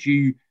at. Was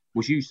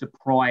you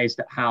surprised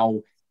at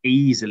how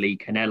easily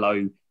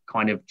Canelo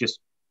kind of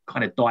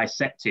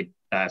dissected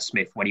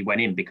Smith when he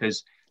went in?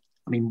 Because,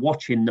 I mean,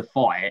 watching the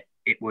fight,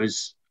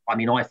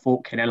 I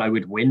thought Canelo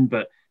would win,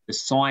 but the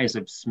size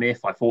of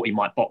Smith, I thought he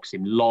might box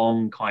him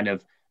long, kind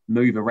of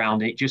move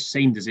around. And it just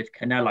seemed as if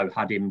Canelo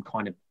had him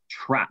kind of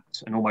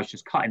trapped and almost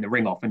just cutting the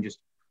ring off, and just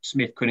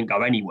Smith couldn't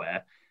go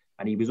anywhere.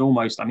 And he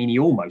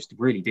almost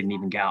really didn't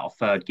even get out of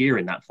third gear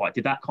in that fight.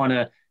 Did that kind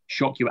of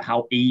shock you at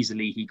how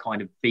easily he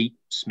kind of beat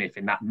Smith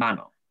in that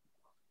manner?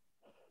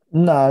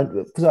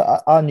 No,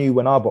 because I knew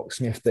when I boxed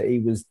Smith that he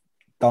was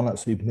done at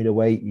super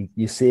middleweight.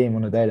 You see him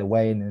on the day of the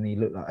weigh-in and he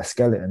looked like a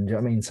skeleton. Do you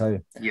know what I mean? So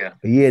yeah,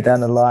 a year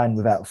down the line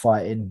without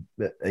fighting,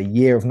 a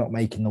year of not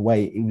making the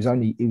weight, he was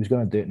going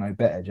to do it no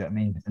better. Do you know what I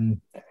mean?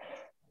 And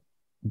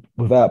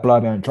without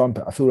blowing my own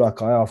trumpet, I feel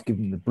like I have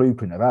given him the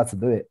blueprint of how to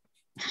do it.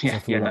 Yeah,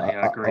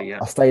 I agree. Yeah,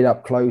 I stayed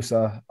up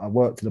closer. I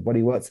worked to the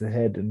body, worked to the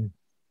head, and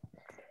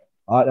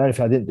the only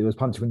thing I didn't do was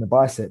punch him in the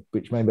bicep,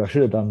 which maybe I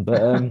should have done.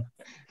 But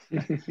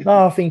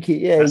no, I think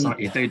that's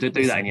something you do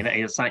that in your neck.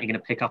 It's something you're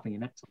going to pick up in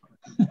your neck.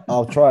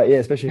 I'll try it, yeah,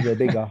 especially if they're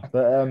bigger.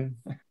 But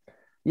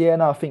yeah,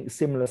 no, I think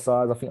similar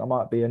size. I think I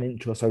might be an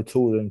inch or so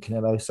taller than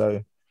Canelo.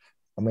 So,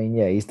 I mean,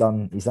 yeah, he's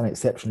done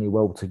exceptionally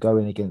well to go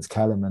in against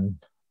Callum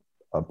and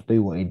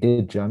do what he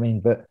did. Do you know what I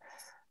mean? But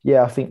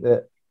yeah, I think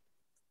that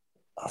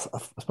I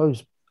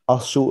suppose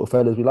us shorter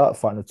fellas, we like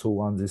fighting the tall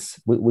ones.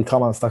 We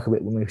come unstuck a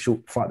bit when we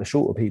fight the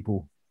shorter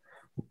people.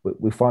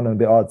 We find them a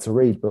bit hard to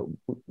read, but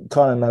we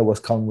kind of know what's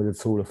coming with the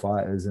taller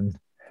fighters, and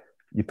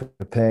you're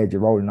prepared,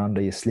 you're rolling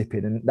under, you're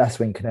slipping, and that's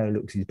when Canelo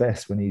looks his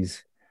best, when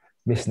he's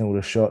missing all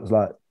the shots,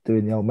 like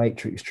doing the old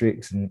Matrix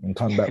tricks and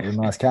coming back with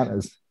nice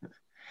counters.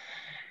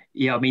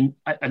 Yeah, I mean,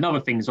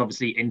 another thing is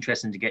obviously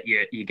interesting to get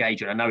your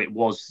gauge on. I know it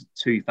was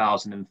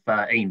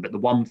 2013, but the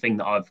one thing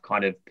that I've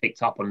kind of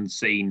picked up on and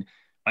seen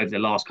over the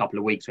last couple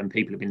of weeks when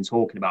people have been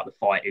talking about the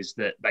fight is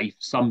that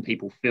some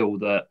people feel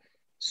that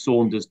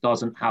Saunders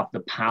doesn't have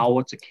the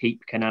power to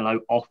keep Canelo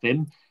off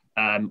him.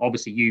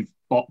 Obviously, you've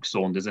boxed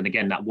Saunders, and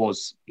again, that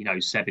was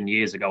 7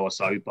 years ago or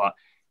so. But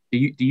do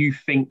you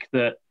think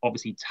that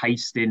obviously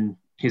tasting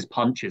his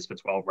punches for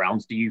 12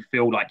 rounds, do you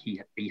feel like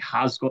he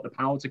has got the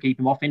power to keep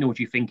him off him, or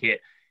do you think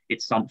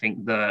it's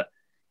something that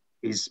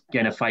is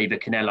going to favour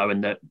Canelo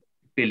and that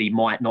Billy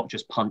might not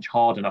just punch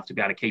hard enough to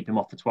be able to keep him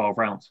off for 12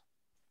 rounds?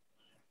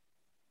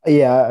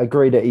 Yeah, I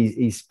agree that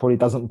he's probably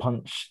doesn't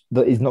punch,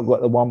 that he's not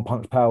got the one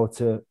punch power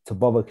to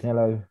bother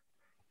Canelo.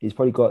 He's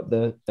probably got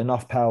the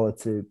enough power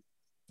to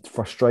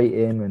frustrate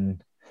him,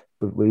 and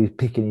with he's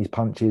picking his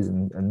punches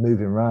and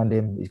moving around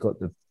him. He's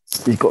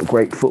got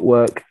great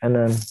footwork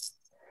and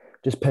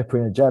just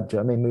peppering a jab. Do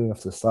you know what I mean? Moving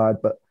off to the side,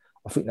 but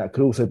I think that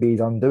could also be his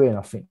undoing.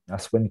 I think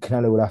that's when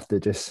Canelo would have to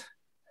just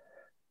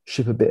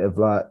ship a bit of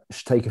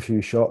take a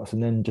few shots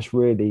and then just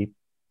really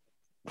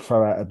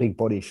throw out a big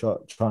body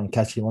shot, try and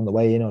catch him on the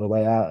way in or the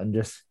way out, and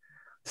just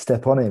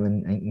step on him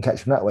and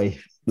catch him that way.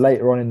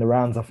 Later on in the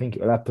rounds, I think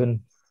it will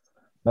happen,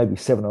 maybe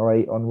 7 or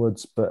 8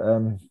 onwards. But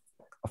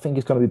I think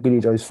it's going to be Billy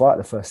Joe's fight,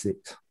 the first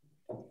 6.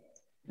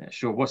 Yeah,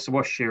 sure. What's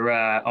your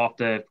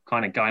after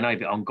kind of going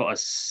over it? I've got a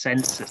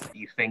sense that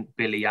you think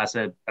Billy has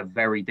a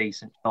very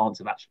decent chance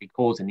of actually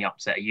causing the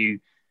upset. Are you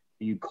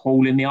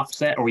calling the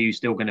upset, or are you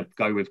still going to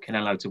go with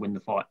Canelo to win the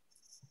fight?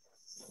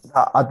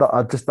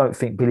 I just don't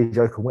think Billy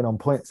Joe can win on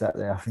points out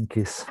there. I think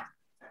it's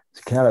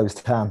Canelo's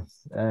time.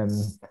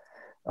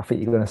 I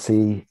think you're going to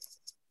see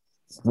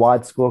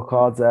wide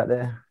scorecards out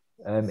there,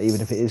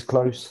 even if it is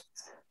close.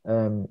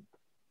 And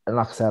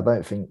like I said, I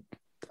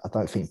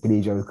don't think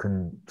Billy Joe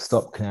can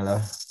stop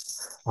Canelo.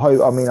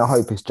 I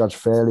hope it's judged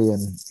fairly,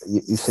 and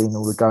you've seen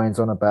all the goings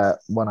on about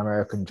one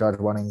American judge,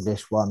 one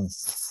English, one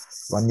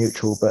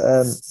neutral.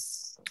 But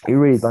you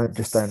really don't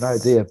know,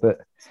 do you? But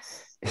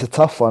it's a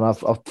tough one. I've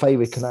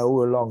favoured Canelo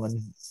all along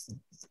and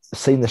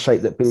seen the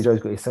shape that Billy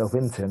Joe's got himself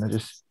into,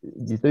 and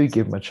you do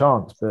give him a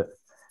chance, but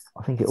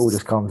I think it all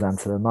just comes down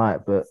to the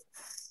night. But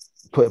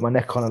putting my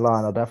neck on the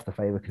line, I'd have to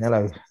favour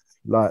Canelo.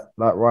 Like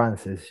Ryan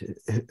says,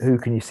 who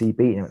can you see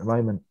beating him at the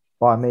moment?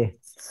 By me.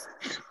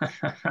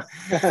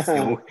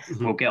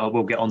 We'll get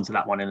onto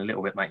that one in a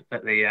little bit, mate.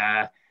 But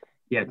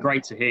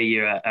great to hear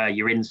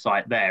your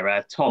insight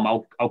there, Tom.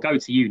 I'll go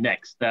to you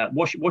next.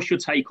 What's your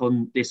take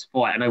on this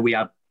fight? I know we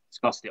have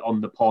discussed it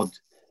on the pod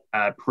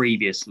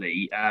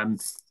previously. Do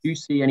you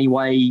see any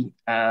way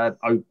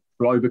to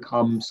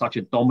overcome such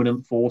a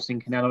dominant force in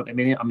Canelo at the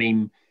minute? I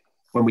mean,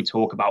 when we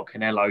talk about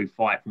Canelo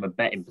fight from a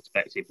betting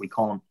perspective, we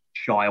can't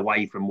shy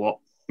away from what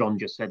John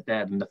just said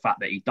there, and the fact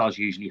that he does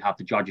usually have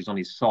the judges on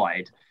his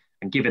side.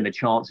 And given the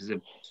chances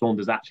of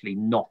Saunders actually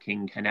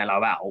knocking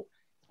Canelo out,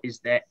 is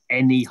there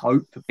any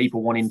hope for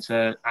people wanting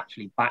to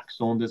actually back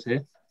Saunders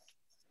here?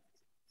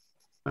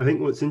 I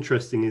think what's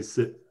interesting is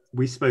that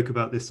we spoke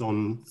about this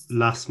on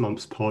last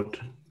month's pod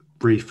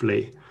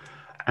briefly,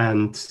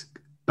 and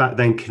back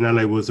then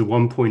Canelo was a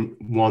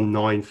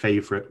 1.19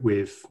 favourite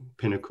with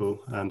Pinnacle,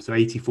 so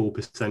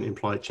 84%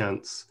 implied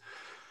chance.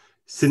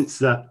 Since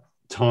that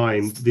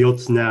time, the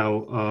odds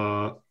now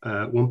are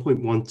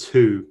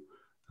 1.12,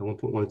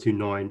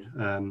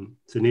 1.129,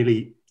 so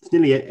nearly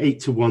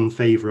 8-1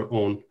 favourite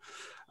on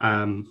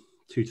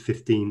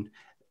 2-15,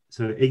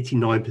 so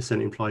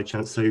 89% implied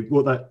chance. So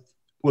what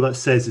that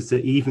says is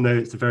that even though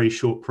it's a very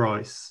short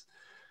price,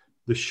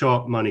 the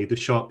sharp money, the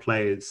sharp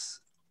players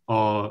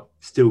are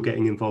still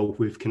getting involved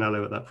with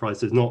Canelo at that price.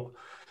 There's not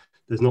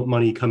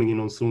money coming in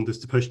on Saunders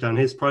to push down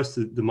his price.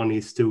 The money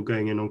is still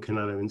going in on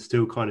Canelo, and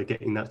still kind of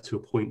getting that to a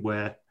point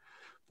where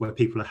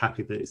people are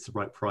happy that it's the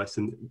right price.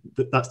 And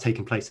that's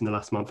taken place in the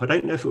last month. I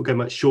don't know if it will go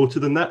much shorter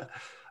than that,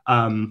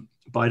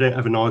 but I don't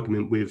have an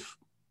argument with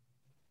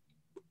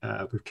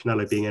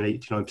Canelo being an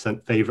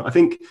 89% favourite. I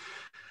think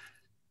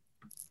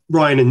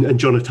Ryan and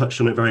John have touched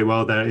on it very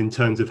well there in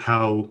terms of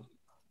how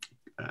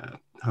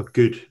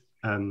good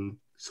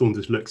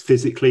Saunders looks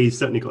physically. He's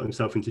certainly got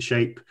himself into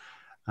shape.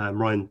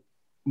 Ryan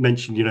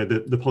mentioned,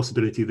 the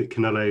possibility that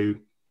Canelo,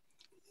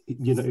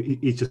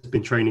 he's just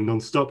been training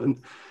non-stop.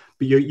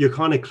 But you're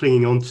kind of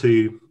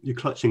you're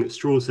clutching at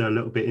straws there a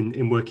little bit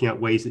in working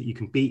out ways that you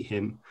can beat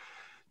him.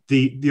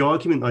 The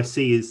argument I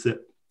see is that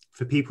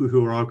for people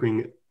who are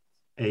arguing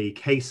a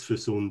case for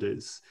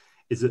Saunders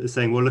is that they're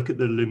saying, well, look at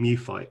the Lemieux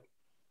fight.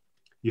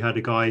 You had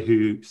a guy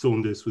who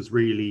Saunders was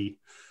really,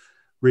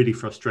 really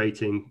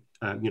frustrating,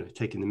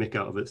 taking the mick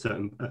out of at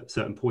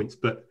certain points.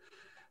 But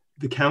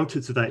the counter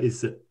to that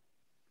is that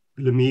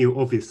Lemieux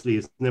obviously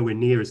is nowhere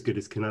near as good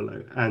as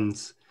Canelo. And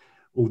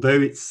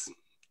although it's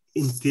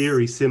in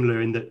theory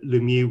similar in that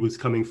Lemieux was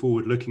coming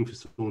forward looking for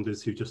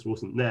Saunders who just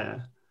wasn't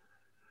there,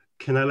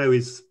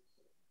 Canelo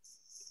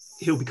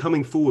he'll be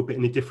coming forward but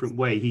in a different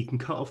way. He can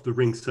cut off the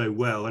ring so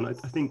well. And I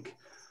think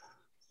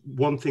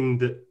one thing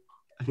that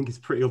I think is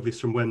pretty obvious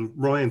from when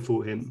Ryan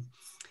fought him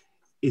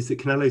is that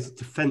Canelo's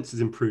defense has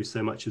improved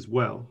so much as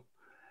well.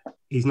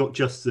 He's not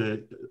just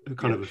a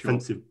kind of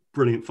offensive,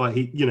 brilliant fight.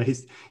 You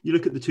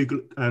look at the two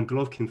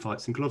Golovkin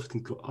fights, and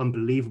Golovkin's got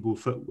unbelievable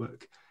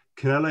footwork.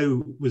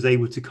 Canelo was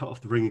able to cut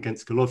off the ring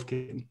against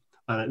Golovkin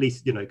and at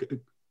least,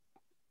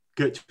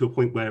 get to a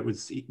point where it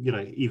was,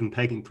 even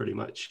pegging pretty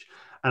much.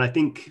 And I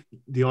think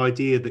the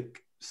idea that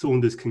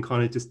Saunders can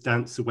kind of just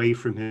dance away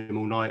from him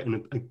all night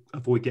and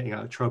avoid getting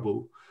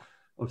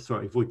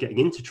avoid getting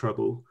into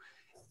trouble,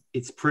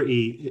 it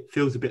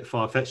feels a bit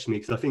far-fetched to me,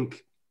 because I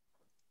think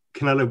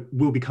Canelo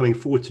will be coming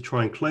forward to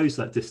try and close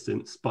that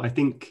distance, but I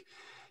think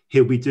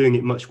he'll be doing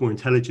it much more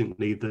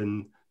intelligently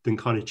than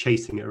kind of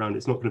chasing it around.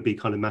 It's not going to be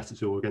kind of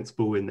Matador against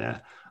Bull in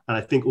there. And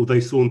I think although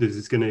Saunders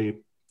is going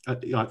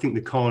to, I think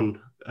the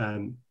Khan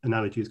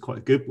analogy is quite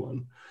a good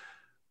one,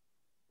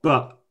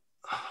 but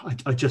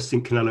I just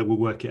think Canelo will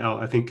work it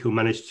out. I think he'll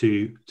manage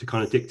to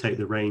kind of dictate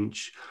the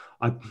range.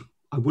 I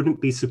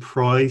wouldn't be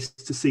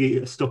surprised to see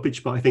a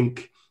stoppage, but I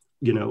think,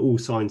 all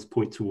signs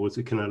point towards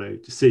a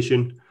Canelo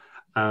decision.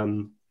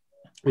 And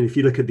if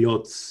you look at the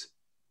odds,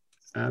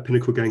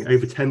 Pinnacle going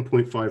over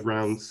 10.5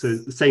 rounds, so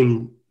the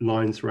same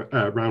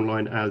round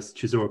line as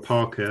Chisora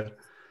Parker,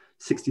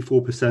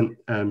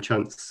 64%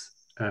 chance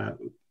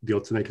the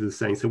odds makers are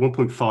saying, so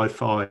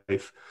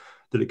 1.55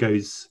 that it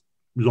goes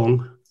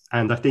long.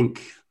 And I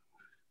think,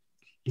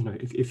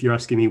 if you're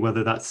asking me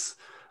whether that's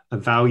a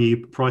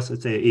value price,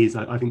 I'd say it is.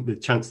 I think the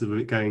chances of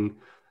it going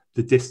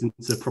the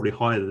distance are probably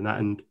higher than that.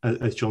 And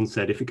as John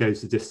said, if it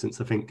goes the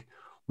distance, I think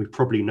we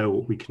probably know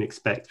what we can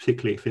expect,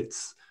 particularly if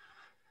it's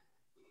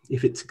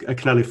a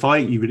Canelo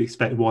fight, you would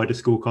expect wider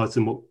scorecards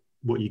than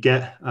what you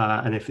get.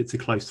 And if it's a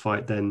close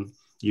fight, then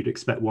you'd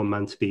expect one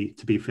man to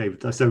be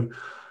favoured. So,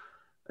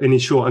 and in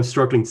short, I'm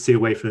struggling to see a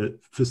way for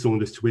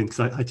Saunders to win, because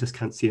I just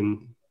can't see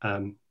him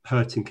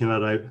hurting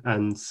Canelo.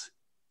 And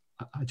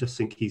I just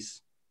think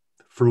he's,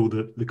 for all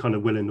the kind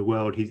of will in the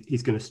world,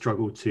 he's going to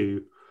struggle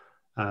to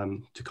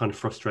kind of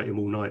frustrate him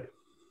all night.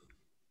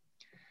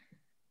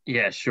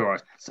 Yeah, sure.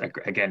 So,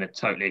 again, I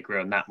totally agree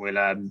on that.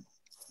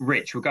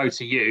 Rich, we'll go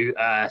to you.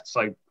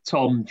 So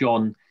Tom,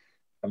 John,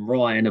 and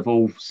Ryan have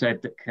all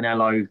said that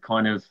Canelo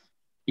kind of,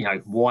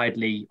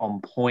 widely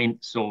on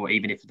points, or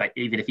even if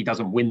he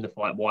doesn't win the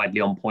fight widely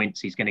on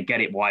points, he's going to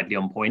get it widely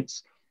on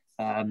points.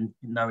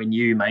 Knowing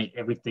you, mate,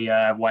 with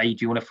the way,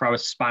 do you want to throw a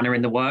spanner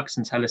in the works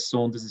and tell us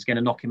Saunders is going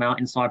to knock him out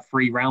inside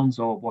 3 rounds,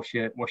 or what's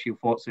your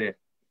thoughts here?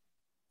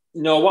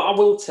 No, what I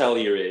will tell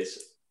you is,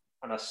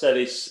 and I say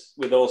this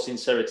with all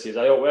sincerity, is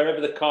I hope wherever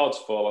the cards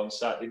fall on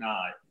Saturday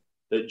night,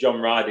 that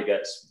John Ryder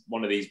gets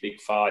one of these big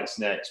fights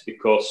next,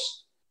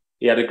 because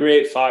he had a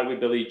great fight with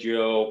Billy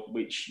Joe,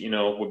 which,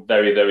 were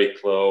very, very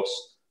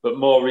close. But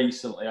more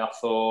recently, I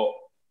thought,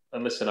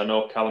 and listen, I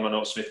know Callum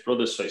and Smith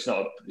brothers, so it's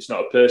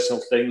not a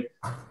personal thing.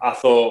 I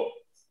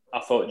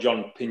thought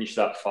John pinched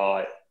that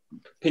fight.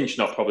 Pinched,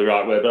 not probably the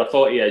right word, but I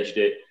thought he edged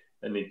it,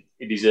 and he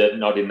deserved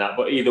nodding that.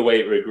 But either way,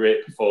 it was a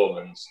great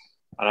performance.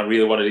 And I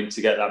really wanted him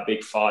to get that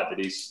big fight that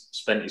he's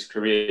spent his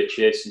career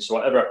chasing. So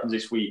whatever happens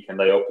this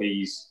weekend,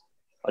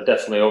 I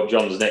definitely hope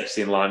John's next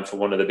in line for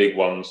one of the big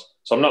ones.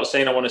 So I'm not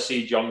saying I want to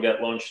see John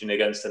get launched in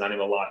against an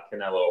animal like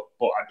Canelo,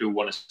 but I do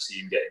want to see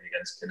him getting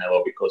against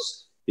Canelo,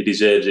 because he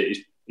deserves it.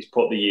 He's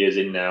put the years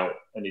in now,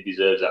 and he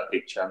deserves that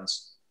big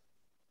chance.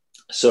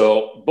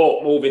 So,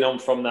 but moving on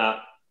from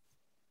that,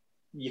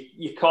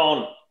 you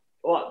can't,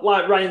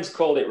 like Ryan's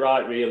called it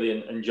right, really,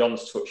 and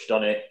John's touched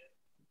on it.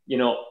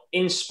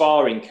 In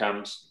sparring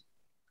camps,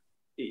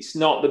 it's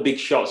not the big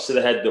shots to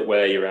the head that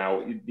wear you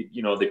out.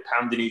 They're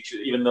pounding each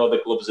other, even though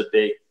the gloves are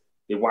big.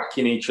 They're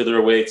whacking each other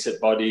away to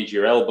bodies.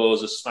 Your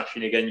elbows are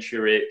smashing against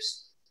your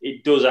hips.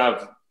 It does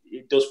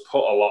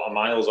put a lot of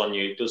miles on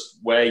you. It does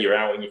wear you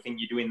out, and you think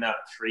you're doing that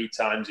 3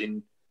 times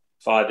in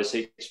 5 or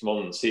 6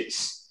 months.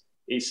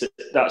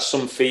 That's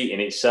some feat in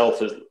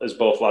itself, as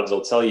both lads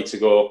will tell you, to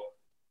go,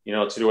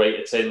 to do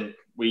 8 to 10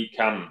 week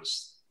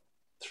camps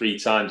 3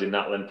 times in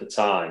that length of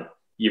time.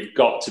 You've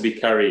got to be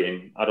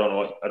carrying, I don't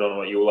know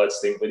what you lads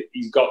think, but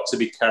he's got to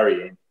be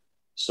carrying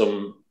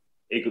some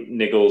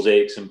niggles,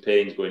 aches and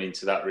pains going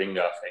into that ring,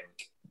 I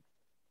think.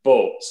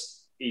 But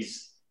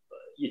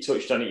you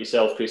touched on it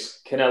yourself, Chris,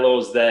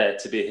 Canelo's there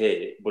to be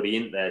hit, but he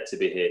ain't there to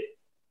be hit.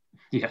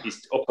 Yeah.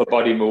 His upper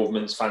body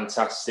movement's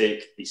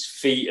fantastic. His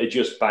feet are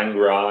just bang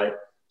right.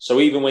 So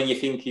even when you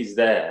think he's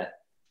there,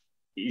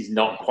 he's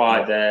not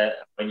quite there.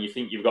 When you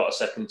think you've got a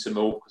second to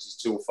move because he's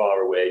too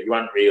far away, you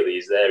aren't really.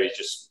 He's there. He's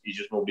just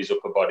moved his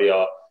upper body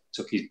or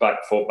took his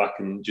back foot back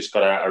and just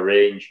got out of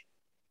range.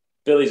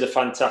 Billy's a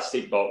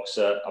fantastic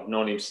boxer. I've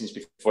known him since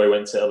before he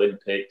went to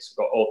Olympics.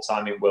 Got all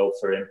time in will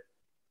for him.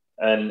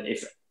 And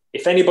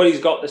if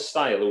anybody's got the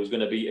style who's going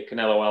to beat a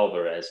Canelo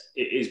Alvarez,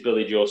 it is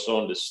Billy Joe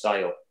Saunders'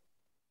 style.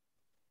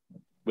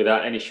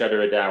 Without any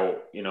shadow of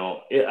doubt,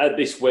 at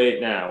this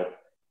weight now,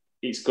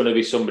 it's going to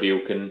be somebody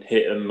who can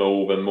hit and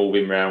move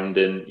him round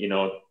and,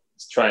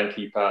 try and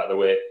keep out of the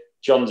way.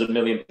 John's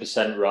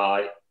 1,000,000%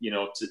 right,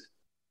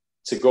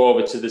 to go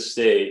over to the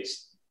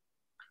States,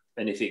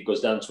 and if it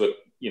goes down to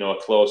a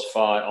close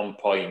fight on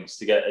points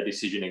to get a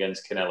decision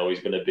against Canelo,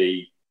 he's going to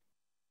be,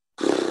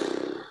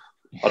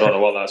 I don't know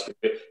what that's going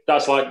to be.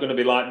 That's going to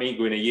be like me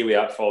going a Yui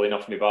out falling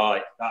off my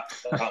bike. That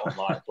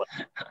unlikely.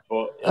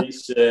 But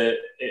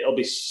it'll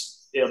be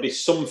it'll be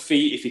some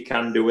feat if he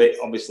can do it.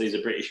 Obviously, he's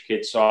a British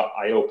kid, so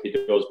I hope he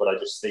does. But I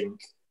just think,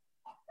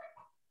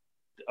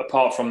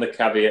 apart from the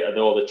caveat of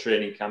all the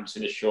training camps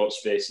in a short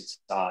space of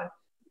time,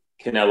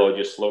 Canelo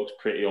just looks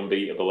pretty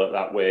unbeatable at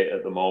that weight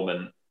at the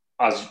moment.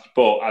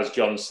 But as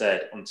John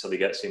said, until he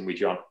gets in with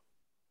John.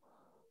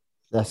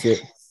 That's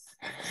it.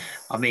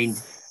 I mean,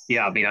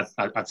 yeah,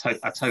 I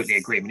totally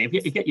agree. I mean,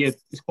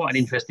 it's quite an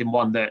interesting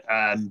one that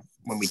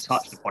when we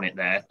touched upon it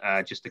there,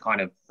 just to kind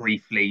of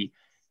briefly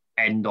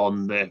end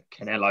on the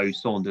Canelo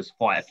Saunders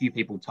fight. A few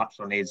people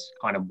touched on his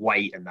kind of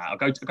weight and that. I'll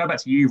go back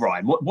to you,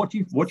 Ryan. What do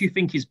you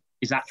think his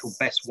actual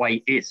best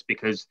weight is?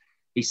 Because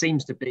he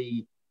seems to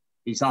be,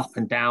 he's up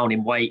and down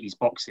in weight. He's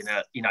boxing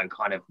at,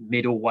 kind of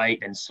middleweight,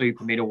 then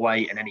super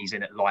middleweight, and then he's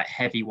in at light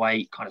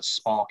heavyweight, kind of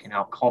sparking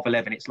out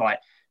Kovalev. And it's like,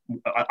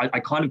 I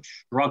kind of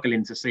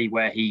struggling to see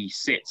where he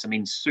sits. I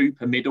mean,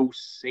 super middle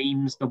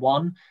seems the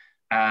one,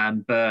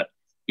 but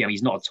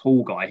he's not a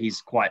tall guy.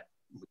 He's quite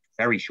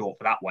very short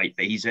for that weight,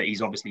 but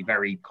he's obviously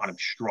very kind of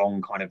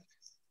strong, kind of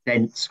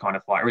dense kind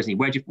of fighter, isn't he?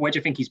 Where do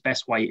you think his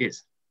best weight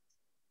is?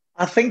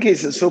 I think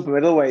it's at super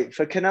middleweight.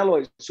 For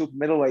Canelo, it's super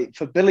middleweight.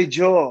 For Billy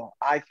Joe,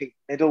 I think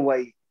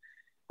middleweight.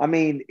 I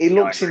mean, he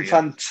looks in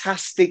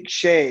fantastic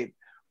shape,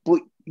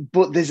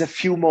 but there's a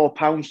few more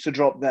pounds to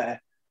drop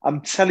there.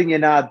 I'm telling you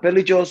now,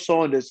 Billy Joe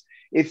Saunders,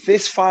 if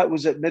this fight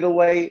was at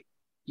middleweight,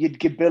 you'd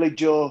give Billy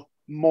Joe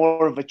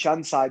more of a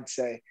chance, I'd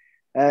say.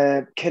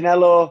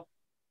 Canelo,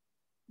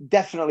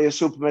 definitely a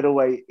super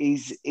middleweight.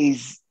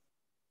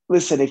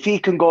 Listen, if he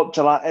can go up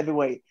to light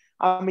heavyweight,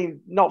 I mean,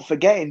 not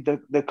forgetting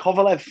the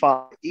Kovalev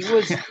fight.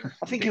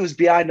 I think he was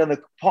behind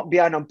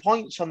on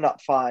points on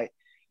that fight.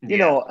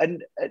 There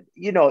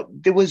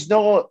was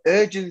no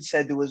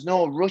urgency, there was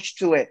no rush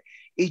to it.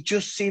 It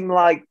just seemed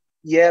like,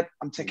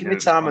 I'm taking my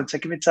time.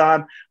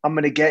 I'm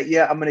going to get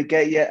you.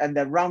 And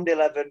then round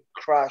 11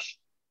 crash.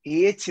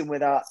 He hit him with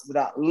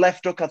that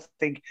left hook, I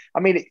think. I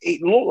mean,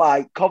 it looked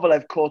like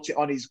Kovalev caught it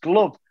on his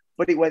glove,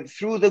 but it went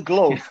through the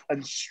glove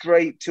and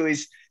straight to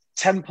his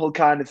temple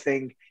kind of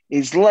thing.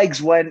 His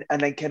legs went,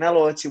 and then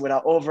Canelo hit him with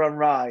that overhand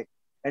right,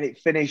 and it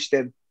finished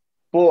him.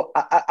 But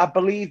I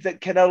believe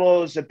that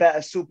Canelo's a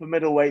better super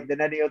middleweight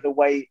than any other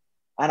weight,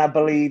 and I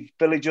believe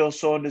Billy Joe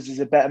Saunders is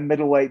a better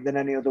middleweight than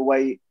any other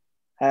weight.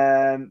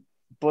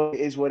 But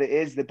it is what it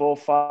is. They're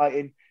both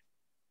fighting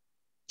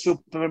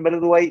super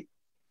middleweight.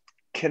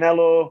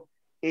 Canelo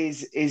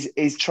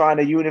is trying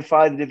to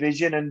unify the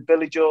division, and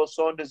Billy Joe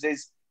Saunders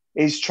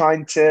is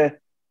trying to,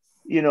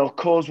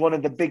 cause one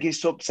of the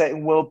biggest upset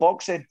in world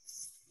boxing.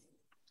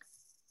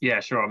 Yeah,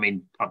 sure. I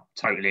mean, I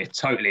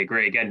totally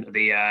agree. Again,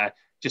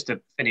 just to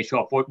finish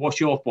off, what's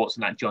your thoughts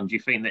on that, John? Do you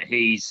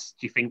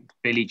think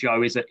Billy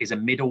Joe is a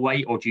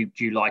middleweight, or do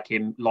you like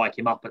him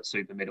up at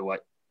super middleweight?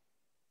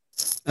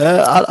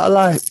 I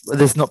like.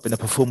 There's not been a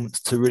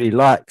performance to really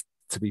like.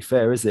 To be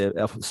fair, is there?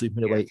 Up at super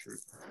middleweight,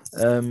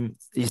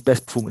 his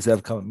best performance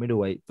ever come at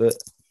middleweight. But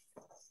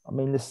I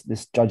mean,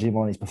 let's judge him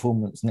on his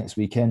performance next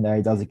weekend. How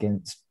he does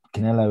against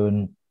Canelo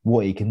and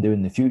what he can do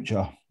in the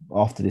future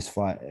after this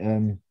fight.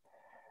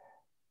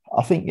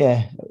 I think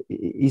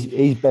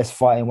his best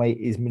fighting weight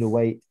is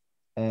middleweight.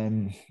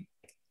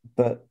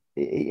 But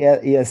he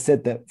has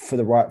said that for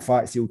the right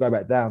fights he'll go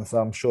back down. So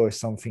I'm sure it's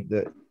something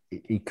that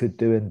he could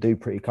do and do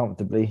pretty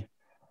comfortably.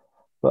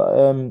 But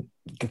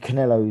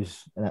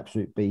Canelo's an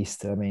absolute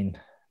beast. I mean,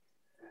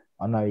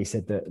 I know he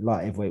said that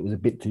light heavyweight was a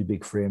bit too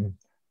big for him.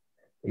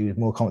 He was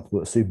more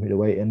comfortable at super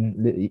middleweight,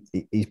 and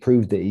he's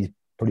proved that he's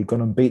probably gone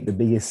and beat the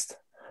biggest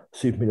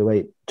super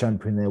middleweight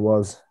champion there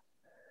was,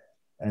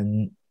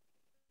 and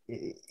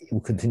he will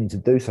continue to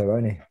do so,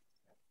 won't he?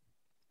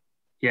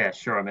 Yeah,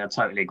 sure. I mean, I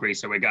totally agree.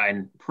 So we're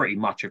going pretty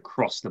much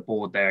across the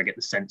board there. I get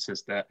the sense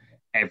that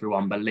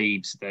everyone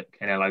believes that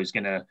Canelo's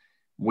going to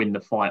win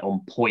the fight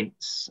on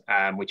points,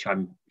 which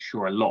I'm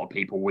sure a lot of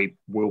people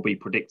will be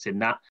predicting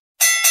that.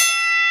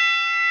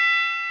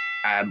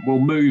 We'll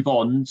move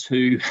on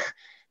to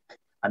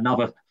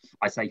another,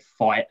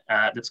 fight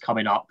that's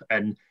coming up,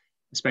 and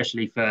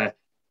especially for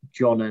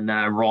John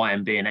and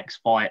Ryan being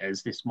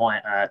ex-fighters, this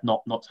might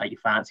not take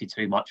your fancy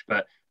too much,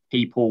 but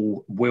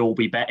people will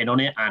be betting on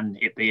it, and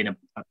it being a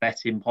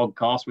betting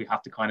podcast, we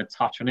have to kind of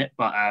touch on it.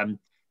 But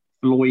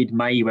Floyd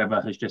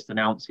Mayweather has just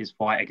announced his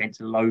fight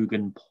against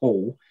Logan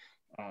Paul.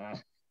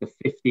 The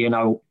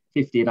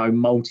 50-0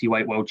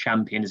 multi-weight world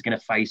champion is going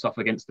to face off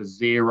against the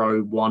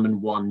 0-1-1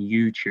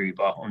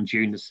 YouTuber on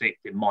June the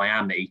 6th in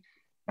Miami.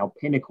 Now,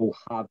 Pinnacle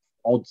have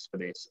odds for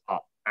this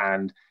up,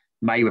 and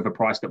Mayweather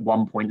priced at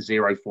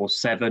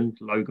 1.047,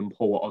 Logan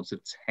Paul at odds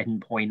of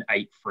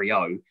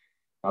 10.830.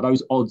 Now,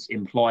 those odds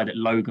imply that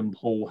Logan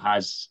Paul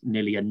has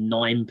nearly a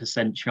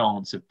 9%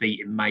 chance of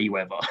beating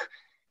Mayweather.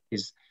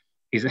 Is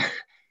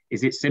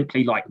it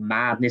simply like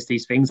madness,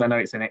 these things? I know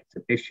it's an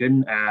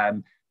exhibition.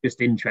 Just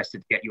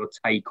interested to get your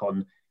take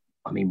on,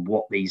 I mean,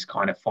 what these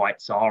kind of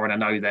fights are. And I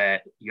know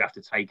that you have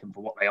to take them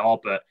for what they are,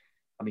 but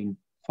I mean,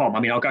 Tom,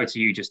 I'll go to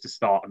you just to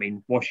start. I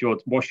mean, what's your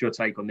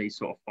take on these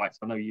sort of fights?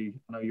 I know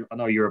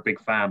you're a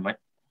big fan, mate.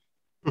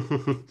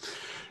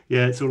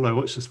 Yeah, it's all I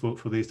watch the sport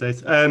for these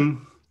days.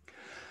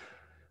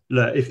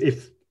 look,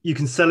 if you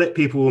can sell it,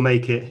 people will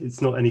make it.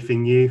 It's not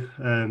anything new.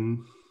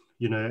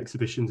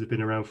 Exhibitions have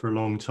been around for a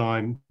long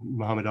time.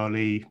 Muhammad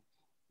Ali,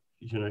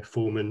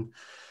 Foreman.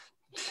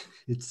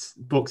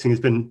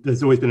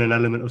 There's always been an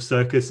element of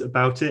circus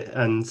about it,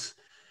 and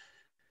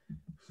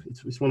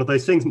it's one of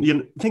those things.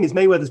 The thing is,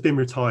 Mayweather's been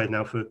retired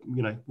now for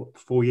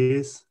 4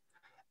 years.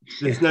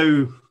 There's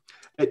no,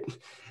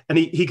 and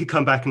he could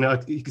come back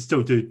and he could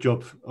still do a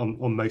job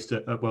on most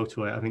at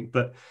welterweight, I think.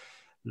 But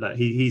like,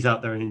 he's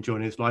out there and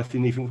enjoying his life,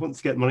 and if he wants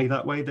to get money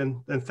that way,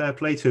 then fair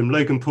play to him.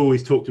 Logan Paul,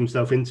 he's talked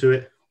himself into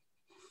it.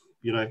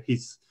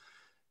 His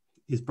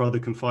brother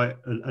can fight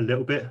a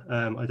little bit.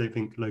 I don't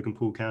think Logan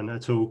Paul can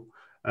at all.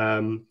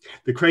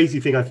 The crazy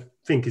thing I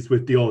think is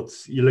with the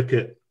odds. You look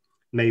at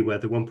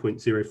Mayweather,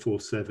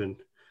 1.047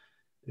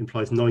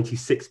 implies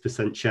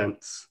 96%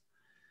 chance.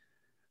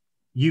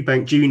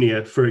 Eubank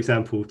Jr., for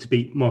example, to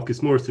beat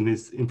Marcus Morrison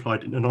is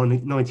implied a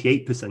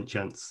 98%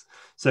 chance.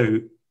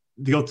 So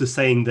the odds are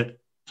saying that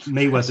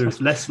Mayweather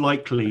is less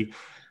likely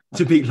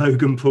to beat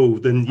Logan Paul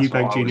than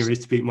Eubank Jr. is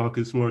to beat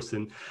Marcus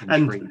Morrison.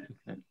 And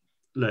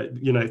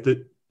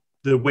the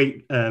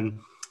weight, the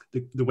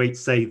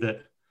weights say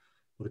that,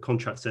 well, the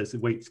contract says the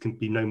weights can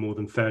be no more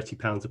than 30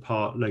 pounds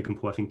apart. Logan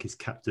Paul, I think, is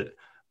capped at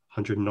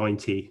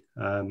 190,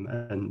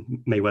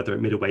 and Mayweather at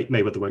middleweight.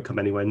 Mayweather won't come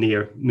anywhere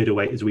near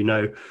middleweight, as we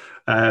know.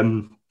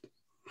 Look,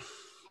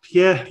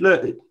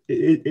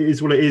 it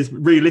is what it is.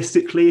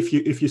 Realistically,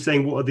 if you're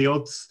saying what are the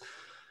odds,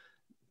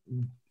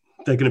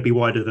 they're going to be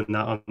wider than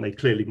that, aren't they?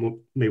 Clearly,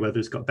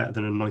 Mayweather's got better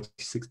than a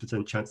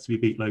 96% chance to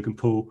beat Logan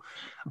Paul.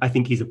 I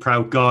think he's a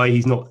proud guy.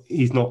 He's not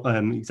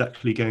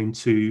exactly going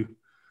to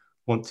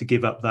want to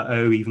give up that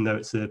even though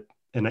it's an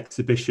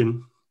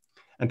exhibition.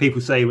 And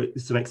people say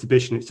it's an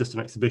exhibition, it's just an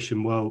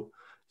exhibition. Well,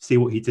 see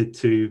what he did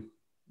to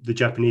the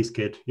Japanese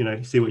kid,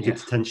 see what he did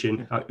to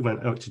Tenshin. He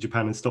went out to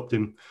Japan and stopped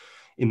him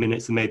in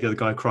minutes and made the other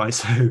guy cry.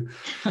 So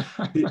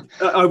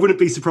I wouldn't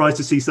be surprised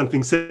to see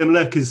something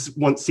similar, because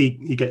once he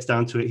gets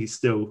down to it, he's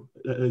still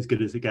as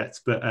good as it gets.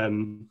 But I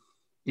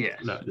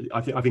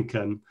think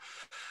I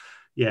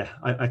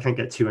can't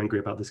get too angry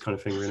about this kind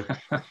of thing, really.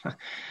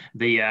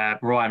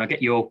 Ryan, I'll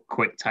get your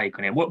quick take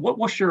on it.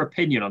 What's your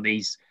opinion on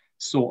these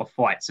sort of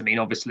fights? I mean,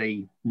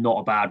 obviously not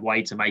a bad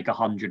way to make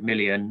 100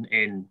 million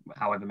in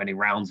however many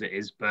rounds it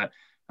is, but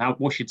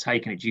what's your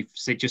take on it? Do you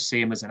just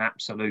see him as an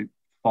absolute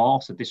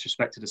farce, a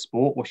disrespect to the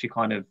sport? What's your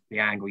kind of the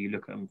angle you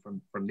look at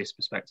them from this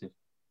perspective?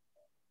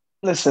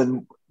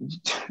 Listen,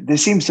 there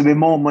seems to be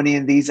more money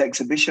in these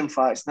exhibition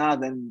fights now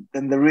than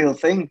the real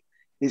thing.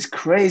 It's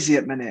crazy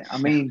at the minute. I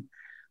mean,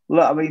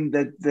 look,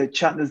 the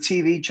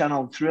TV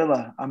channel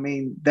Thriller, I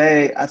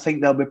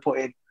think they'll be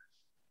putting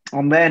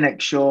on their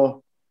next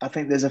show, I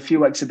think there's a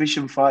few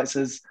exhibition fights,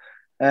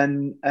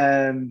 and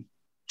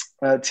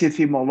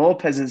Teofimo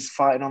Lopez is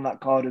fighting on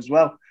that card as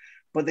well.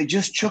 But they're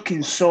just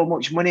chucking so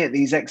much money at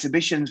these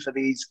exhibitions for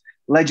these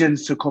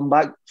legends to come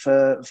back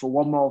for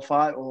one more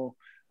fight or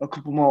a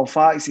couple more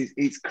fights.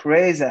 It's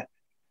crazy.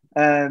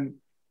 But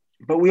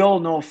we all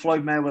know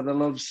Floyd Mayweather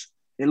loves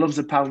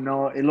a pound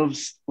note. He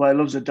loves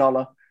a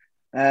dollar.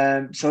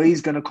 So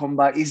he's going to come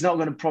back. He's not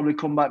going to probably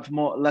come back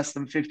for less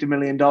than $50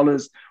 million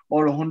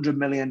or $100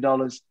 million.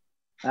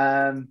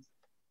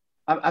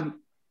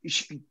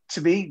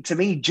 To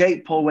me,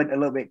 Jake Paul went a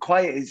little bit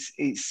quiet.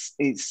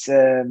 It's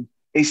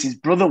his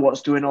brother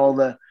what's doing all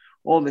the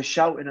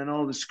shouting and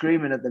all the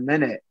screaming at the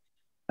minute.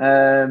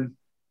 I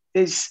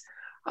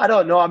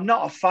don't know. I'm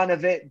not a fan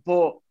of it,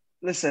 but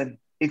listen,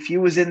 if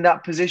you was in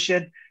that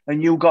position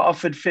and you got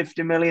offered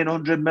 50 million,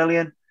 100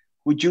 million,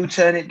 would you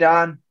turn it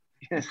down?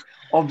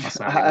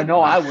 I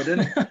know I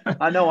wouldn't.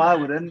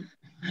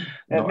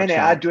 At minute,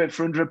 I'd do it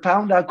for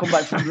 £100. I'd come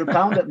back for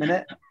 £100 at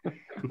minute.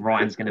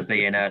 Ryan's going to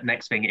be in a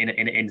next thing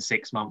in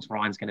 6 months.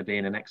 Ryan's going to be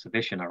in an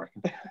exhibition, I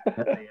reckon.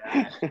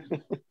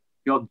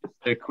 You're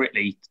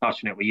quickly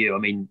touching it with you. I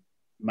mean,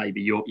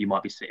 maybe you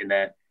might be sitting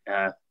there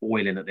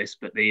boiling at this,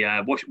 but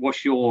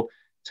what's your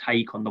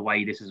take on the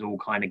way this is all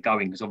kind of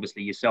going? Because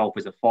obviously yourself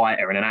as a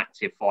fighter and an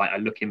active fighter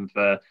looking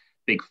for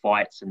big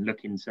fights and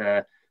looking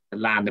to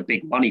land the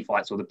big money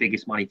fights or the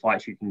biggest money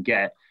fights you can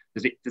get,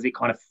 does it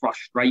kind of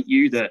frustrate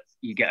you that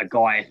you get a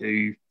guy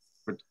who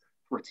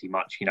pretty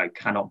much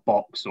cannot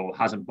box or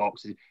hasn't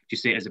boxed? Do you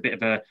see it as a bit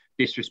of a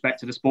disrespect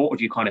to the sport, or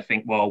do you kind of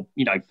think, well,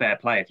 fair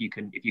play, if you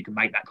can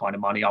make that kind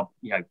of money, I'll,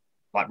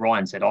 like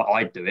Ryan said,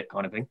 I'd do it,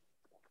 kind of thing?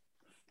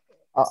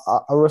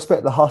 I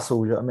respect the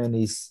hustle. You know what I mean?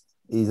 He's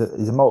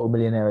a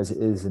multi-millionaire as it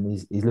is, and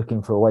he's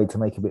looking for a way to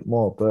make a bit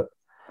more. But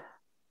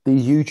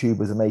these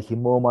YouTubers are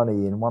making more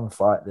money in one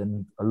fight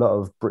than a lot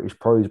of British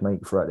pros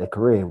make throughout their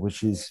career,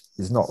 which is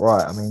not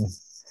right. I mean,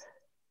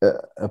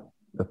 a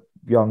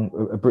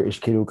British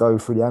kid will go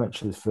through the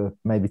amateurs for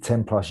maybe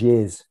 10 plus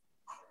years,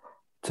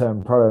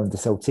 turn pro, and to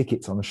sell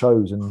tickets on the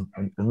shows and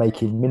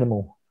making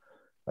minimal.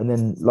 And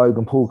then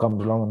Logan Paul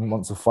comes along and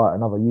wants to fight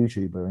another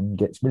YouTuber and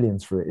gets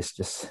millions for it.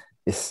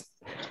 I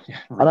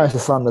know it's a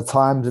sign of the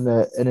times and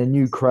a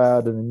new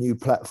crowd and a new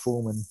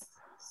platform, and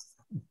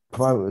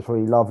promoters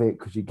probably love it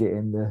because you get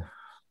in the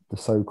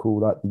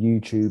so-called like the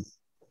YouTube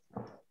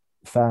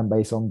fan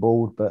base on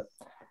board, but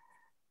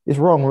it's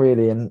wrong,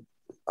 really. And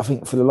I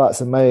think for the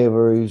likes of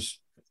Mayweather, who's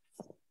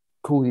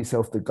called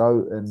himself the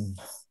GOAT, and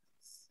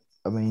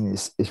I mean,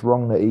 it's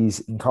wrong that he's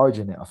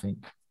encouraging it, I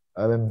think.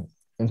 And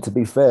to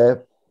be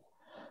fair,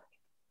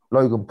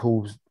 Logan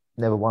Paul's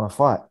never won a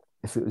fight.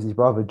 If it was his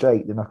brother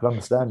Jake, then I could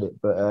understand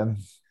it. But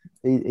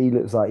he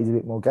looks like he's a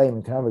bit more game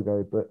and can have a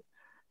go. But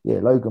yeah,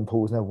 Logan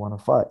Paul's never won a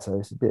fight, so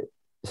it's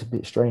a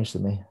bit strange to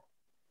me.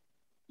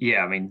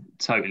 Yeah, I mean,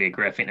 totally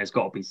agree. I think there's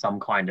got to be some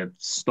kind of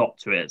stop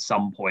to it at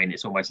some point.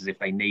 It's almost as if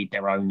they need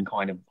their own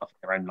kind of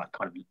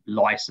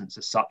license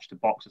as such to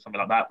box or something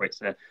like that, where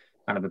it's a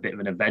kind of a bit of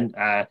an event.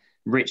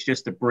 Rich,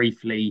 just to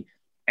briefly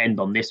end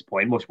on this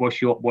point,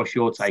 what's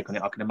your take on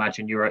it? I can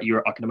imagine you're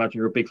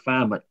a big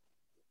fan, mate.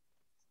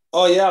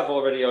 Oh yeah, I've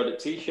already ordered a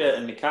t-shirt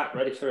and the cap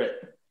ready for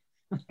it.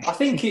 I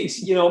think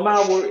it's,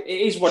 my worry,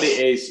 it is what it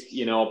is,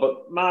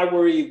 but my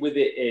worry with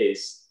it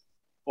is,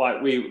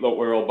 like,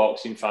 we're all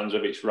boxing fans,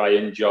 whether it's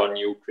Ryan, John,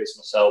 you, Chris,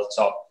 myself,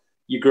 Top.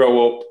 You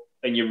grow up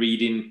and you're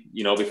reading,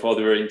 before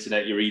there were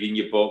internet, you're reading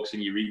your books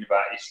and you're reading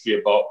about history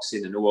of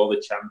boxing and who all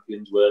the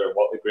champions were and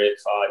what the great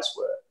fights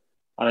were.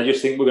 And I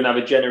just think we're going to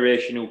have a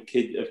generation of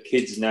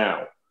kids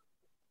now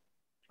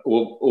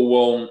who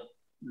won't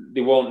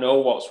know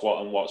what's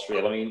what and what's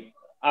real. I mean,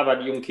 I've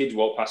had young kids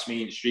walk past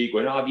me in the street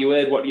going, "Oh, have you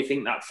heard? What do you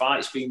think that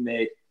fight's been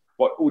made?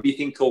 Who do you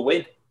think will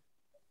win?"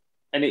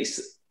 And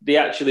they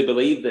actually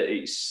believe that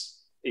it's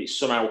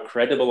somehow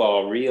credible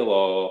or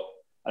real,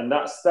 and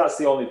that's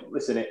the only.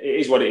 Listen, it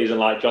is what it is, and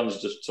like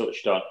John's just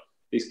touched on,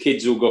 these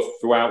kids will go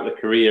throughout the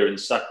career and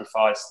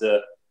sacrifice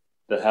the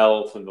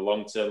health and the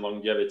long-term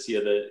longevity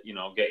of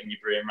getting your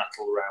brain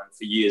rattled around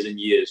for years and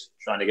years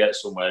trying to get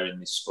somewhere in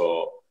this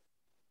sport.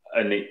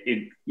 And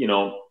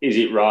is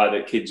it right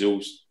that kids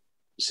will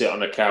sit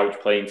on a couch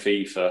playing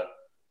FIFA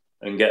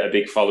and get a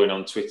big following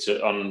on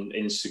Twitter, on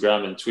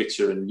Instagram and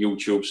Twitter and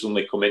YouTube,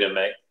 suddenly come in and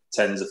make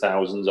tens of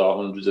thousands or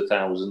hundreds of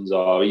thousands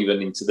or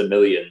even into the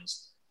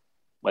millions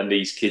when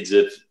these kids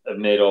have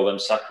made all them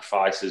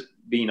sacrifices?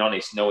 Being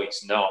honest, no,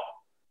 it's not.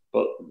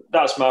 But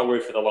that's my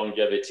worry for the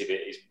longevity of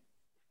it,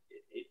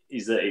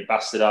 is that it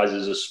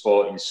bastardizes a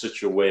sport in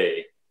such a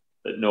way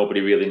that nobody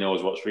really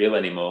knows what's real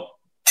anymore.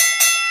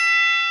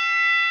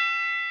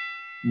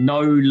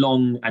 No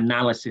long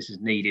analysis is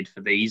needed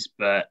for these,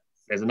 but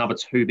there's another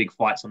 2 big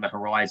fights on the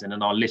horizon,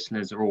 and our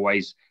listeners are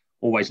always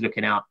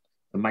looking out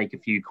to make a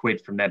few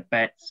quid from their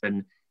bets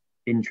and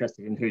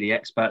interested in who the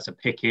experts are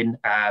picking.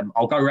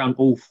 I'll go around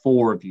all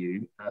 4 of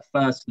you.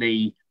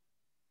 Firstly,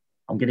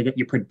 I'm going to get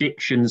your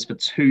predictions for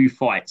 2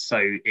 fights. So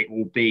it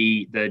will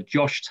be the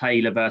Josh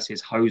Taylor versus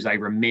Jose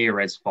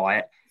Ramirez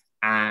fight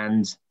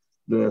and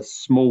the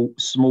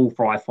small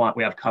fry fight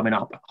we have coming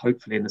up,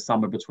 hopefully in the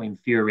summer, between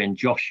Fury and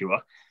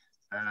Joshua.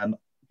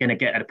 Going to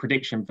get a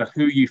prediction for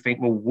who you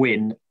think will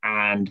win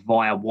and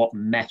via what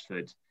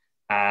method.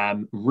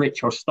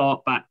 Rich, I'll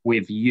start back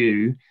with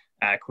you.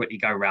 Quickly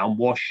go around.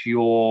 What's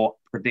your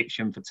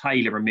prediction for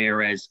Taylor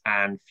Ramirez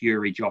and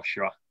Fury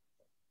Joshua?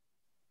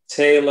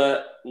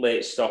 Taylor,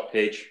 late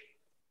stoppage.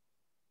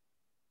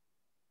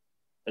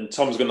 And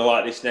Tom's going to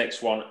like this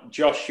next one.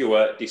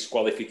 Joshua,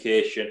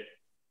 disqualification.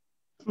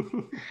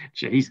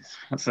 Jesus,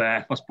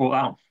 what's brought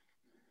out?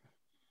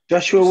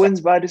 Joshua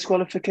wins by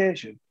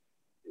disqualification.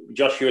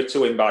 Joshua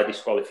to win by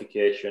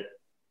disqualification.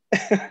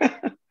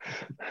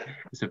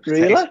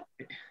 Really?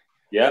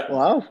 Yeah.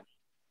 Wow.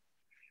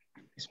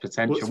 It's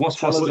potential. What's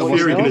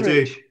Fury going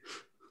to do?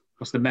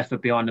 What's the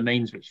method behind the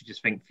means, which you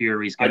just think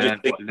Fury's going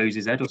to lose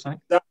his head or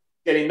something?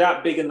 Getting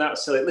that big and that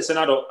silly. Listen,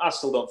 I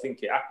still don't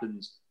think it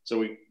happens.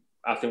 So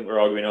I think we're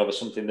arguing over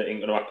something that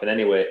ain't going to happen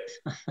anyway,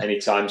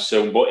 anytime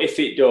soon. But if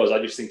it does,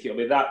 I just think it'll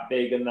be that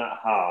big and that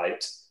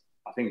height.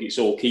 I think it's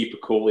all keep a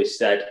cool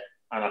instead,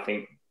 and I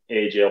think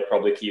AJ will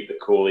probably keep the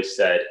cool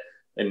instead.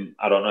 And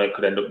I don't know, it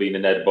could end up being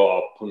an headbutt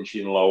or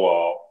punching low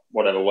or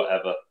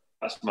whatever.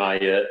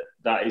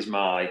 That is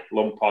my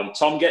lump on.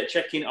 Tom, get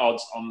checking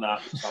odds on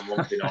that. So I'm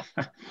lumping on.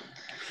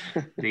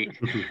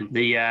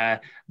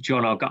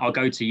 John, I'll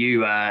go to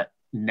you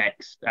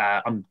next.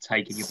 I'm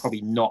taking, you're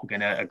probably not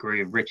going to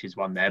agree with Rich's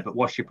one there, but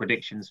what's your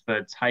predictions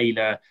for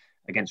Taylor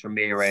against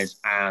Ramirez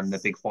and the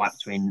big fight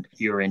between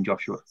Fury and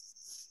Joshua?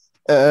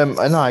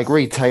 And I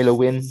agree, Taylor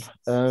win.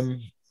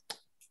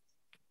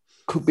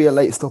 Could be a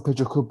late stoppage,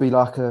 or could be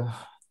like a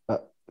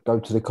go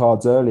to the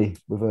cards early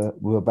with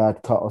a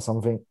bad cut or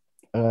something.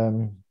 I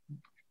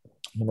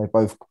think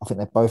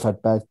they both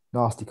had bad,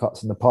 nasty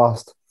cuts in the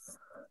past.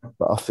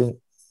 But I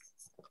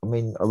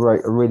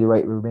really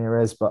rate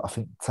Ramirez, but I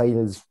think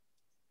Taylor's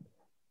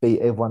beat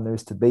everyone there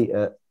is to beat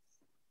at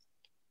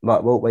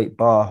like welterweight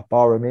bar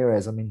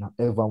Ramirez. I mean,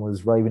 everyone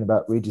was raving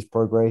about Regis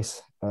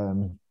Prograis. I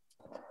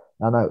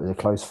know it was a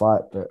close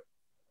fight, but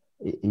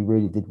he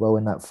really did well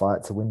in that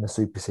fight to win the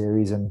Super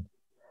Series and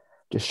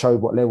just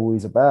showed what level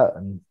he's about.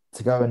 And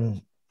to go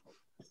and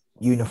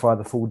unify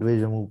the full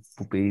division will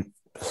be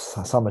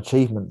some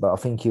achievement. But I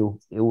think he'll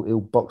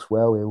box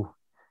well.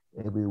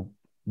 He'll be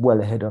well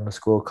ahead on the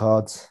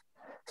scorecards.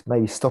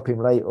 Maybe stop him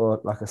late,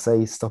 or like I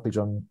say, stoppage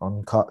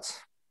on cuts.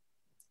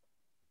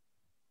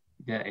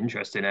 Yeah,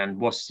 interesting. And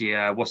what's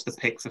the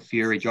pick for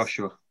Fury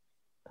Joshua?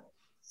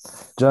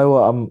 Do you know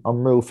what?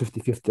 I'm real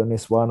 50-50 on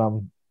this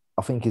one.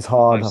 I think it's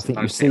hard. I think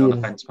you see on the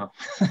fence, man.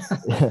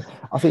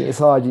 I think it's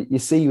hard. You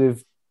see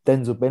with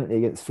Denzel Bentley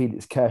against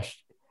Felix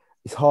Cash,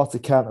 it's hard to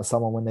counter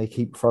someone when they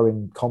keep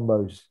throwing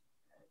combos.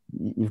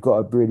 You've got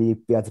to really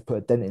be able to put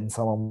a dent in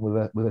someone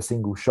with a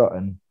single shot.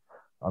 And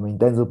I mean,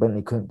 Denzel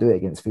Bentley couldn't do it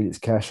against Felix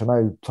Cash. I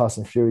know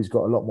Tyson Fury's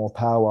got a lot more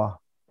power,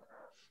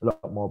 a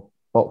lot more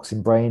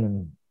boxing brain,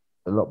 and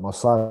a lot more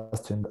size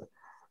to him. But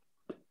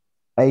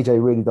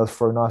AJ really does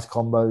throw nice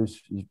combos.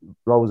 He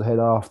rolls ahead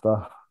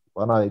after.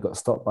 I know he got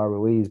stopped by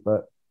Ruiz,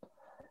 but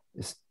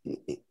he's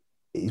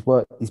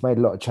made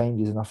a lot of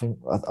changes, and I think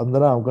I don't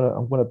know.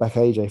 I'm gonna back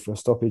AJ for a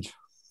stoppage.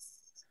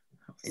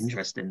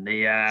 Interesting.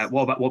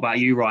 What about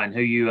you, Ryan?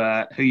 Who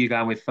you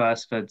going with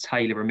first for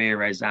Taylor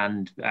Ramirez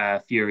and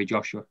Fury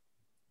Joshua?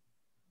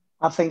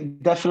 I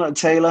think definitely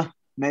Taylor.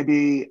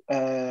 Maybe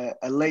a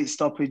late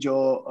stoppage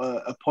or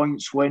a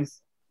points win,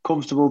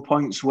 comfortable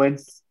points win.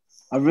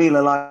 I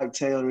really like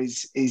Taylor.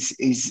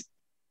 He's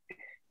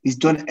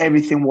done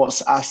everything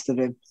what's asked of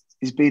him.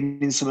 He's been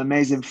in some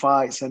amazing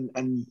fights,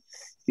 and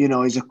you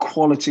know, he's a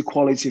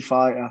quality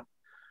fighter.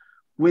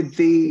 With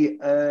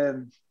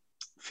the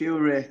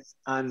Fury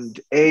and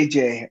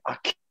AJ, I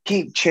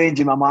keep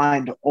changing my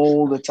mind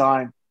all the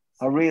time.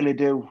 I really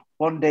do.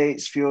 One day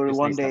it's Fury,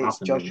 one day it's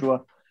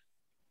Joshua.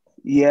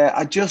 Yeah,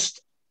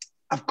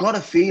 I've got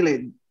a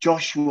feeling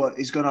Joshua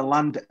is going to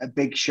land a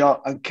big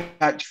shot and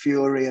catch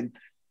Fury, and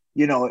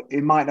you know, he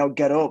might not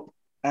get up.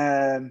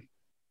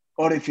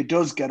 Or if he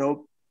does get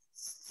up,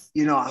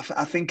 you know,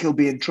 I think he'll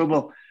be in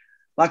trouble.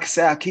 Like I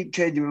say, I keep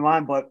changing my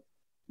mind, but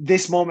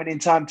this moment in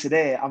time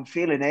today, I'm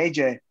feeling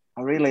AJ.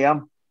 I really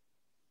am.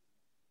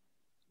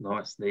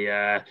 Nice.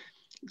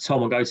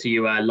 Tom, I'll go to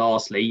you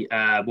lastly.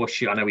 I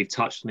know we've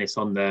touched on this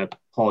on the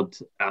pod.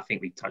 I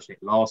think we touched it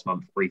last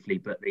month briefly,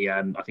 but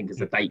I think as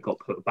the date got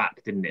put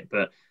back, didn't it?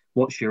 But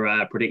what's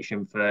your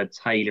prediction for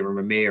Taylor and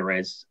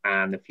Ramirez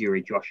and the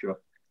Fury Joshua?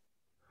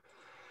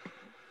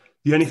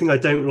 The only thing I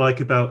don't like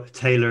about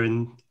Taylor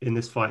in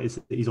this fight is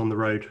that he's on the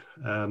road.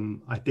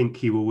 I think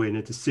he will win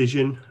a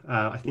decision.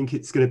 I think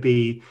it'll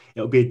be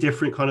a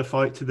different kind of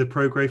fight to the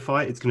Prograis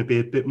fight. It's going to be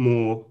a bit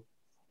more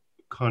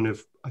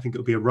I think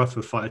it'll be a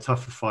rougher fight, a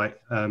tougher fight.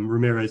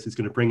 Ramirez is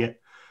going to bring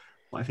it.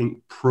 I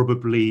think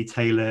probably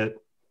Taylor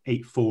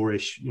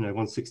 8-4-ish,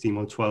 116,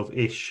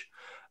 112-ish.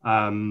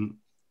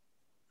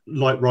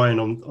 Like Ryan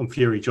on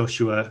Fury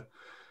Joshua,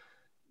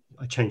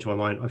 I've changed my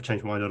mind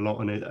a lot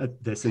on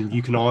this, and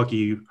you can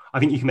argue. I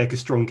think you can make a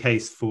strong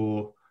case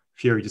for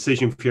Fury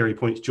decision, Fury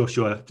points,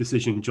 Joshua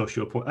decision,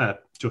 Joshua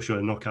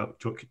knockout,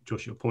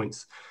 Joshua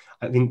points.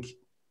 I think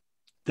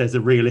there's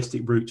a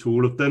realistic route to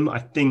all of them. I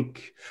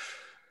think.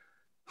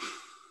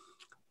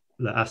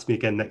 Ask me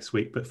again next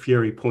week, but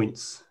Fury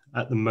points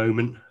at the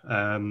moment,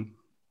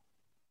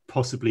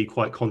 possibly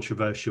quite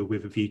controversial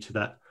with a view to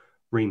that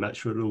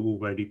rematch will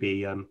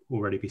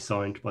already be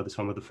signed by the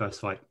time of the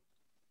first fight.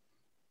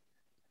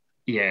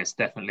 Yeah, it's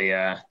definitely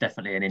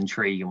an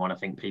intriguing one. I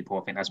think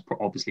that's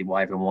obviously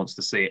why everyone wants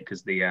to see it,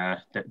 because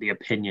the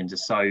opinions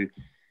are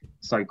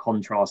so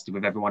contrasted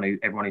with everyone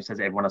who says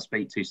it. Everyone I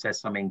speak to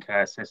says something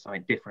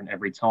different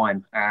every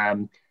time.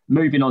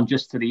 Moving on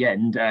just to the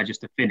end,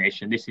 just to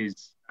finish, and this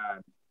is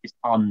it's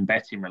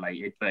unbetting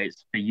related, but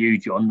it's for you,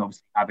 John.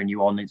 Obviously, having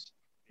you on, it's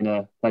been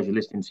a pleasure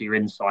listening to your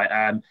insight.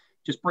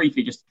 Just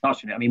briefly, just to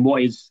touch on it. I mean,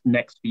 what is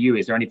next for you?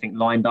 Is there anything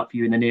lined up for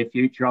you in the near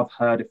future? I've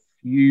heard a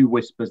few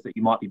whispers that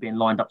you might be being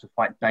lined up to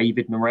fight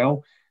David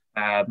Morrell.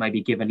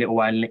 Maybe give a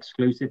little an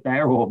exclusive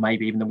there, or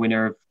maybe even the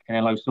winner of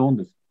Canelo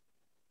Saunders.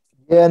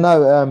 Yeah,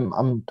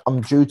 no,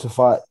 I'm due to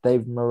fight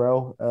David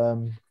Morrell.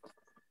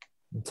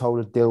 I'm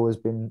told a deal has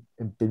been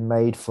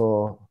made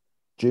for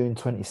June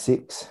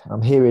 26.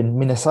 I'm here in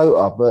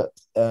Minnesota, but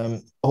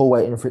all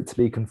waiting for it to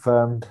be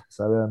confirmed.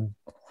 So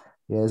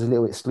yeah, there's a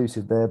little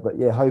exclusive there, but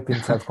yeah, hoping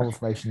to have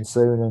confirmation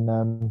soon,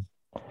 and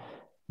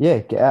yeah,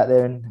 get out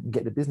there and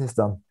get the business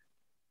done.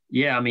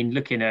 Yeah, I mean,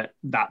 looking at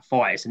that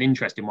fight, it's an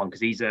interesting one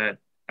because he's a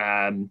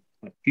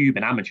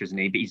Cuban amateur, isn't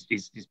he? But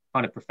his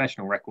kind of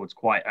professional record's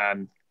quite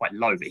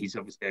low. But he's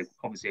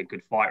obviously a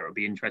good fighter. It'll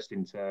be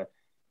interesting to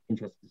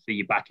see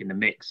you back in the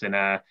mix,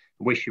 and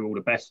wish you all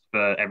the best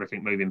for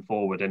everything moving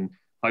forward. And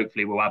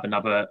hopefully, we'll have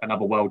another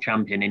world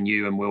champion in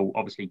you, and we'll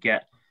obviously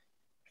get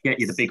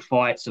you the big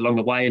fights along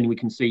the way, and we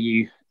can see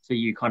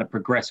you kind of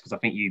progress, because I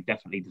think you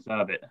definitely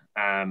deserve it.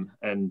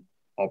 And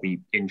I'll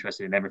be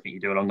interested in everything you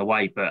do along the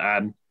way. But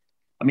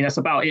I mean, that's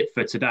about it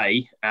for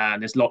today.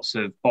 There's lots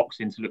of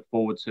boxing to look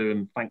forward to.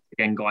 And thanks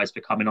again, guys,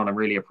 for coming on. I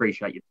really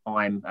appreciate your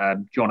time.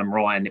 John and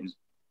Ryan, it was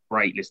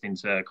great listening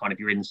to kind of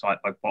your insight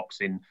both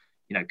boxing,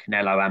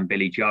 Canelo and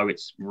Billy Joe.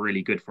 It's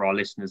really good for our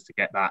listeners to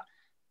get that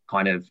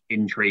kind of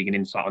intrigue and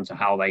insight onto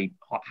how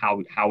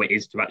it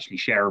is to actually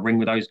share a ring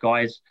with those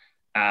guys.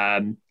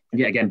 And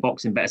yeah, again,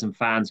 boxing bettors and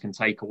fans can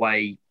take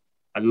away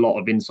a lot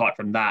of insight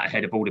from that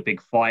ahead of all the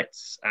big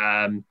fights.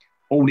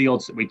 All the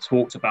odds that we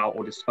talked about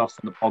or discussed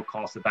on the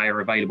podcast today are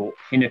available at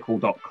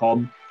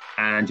pinnacle.com.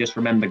 And just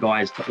remember,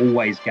 guys, to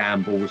always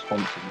gamble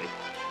responsibly.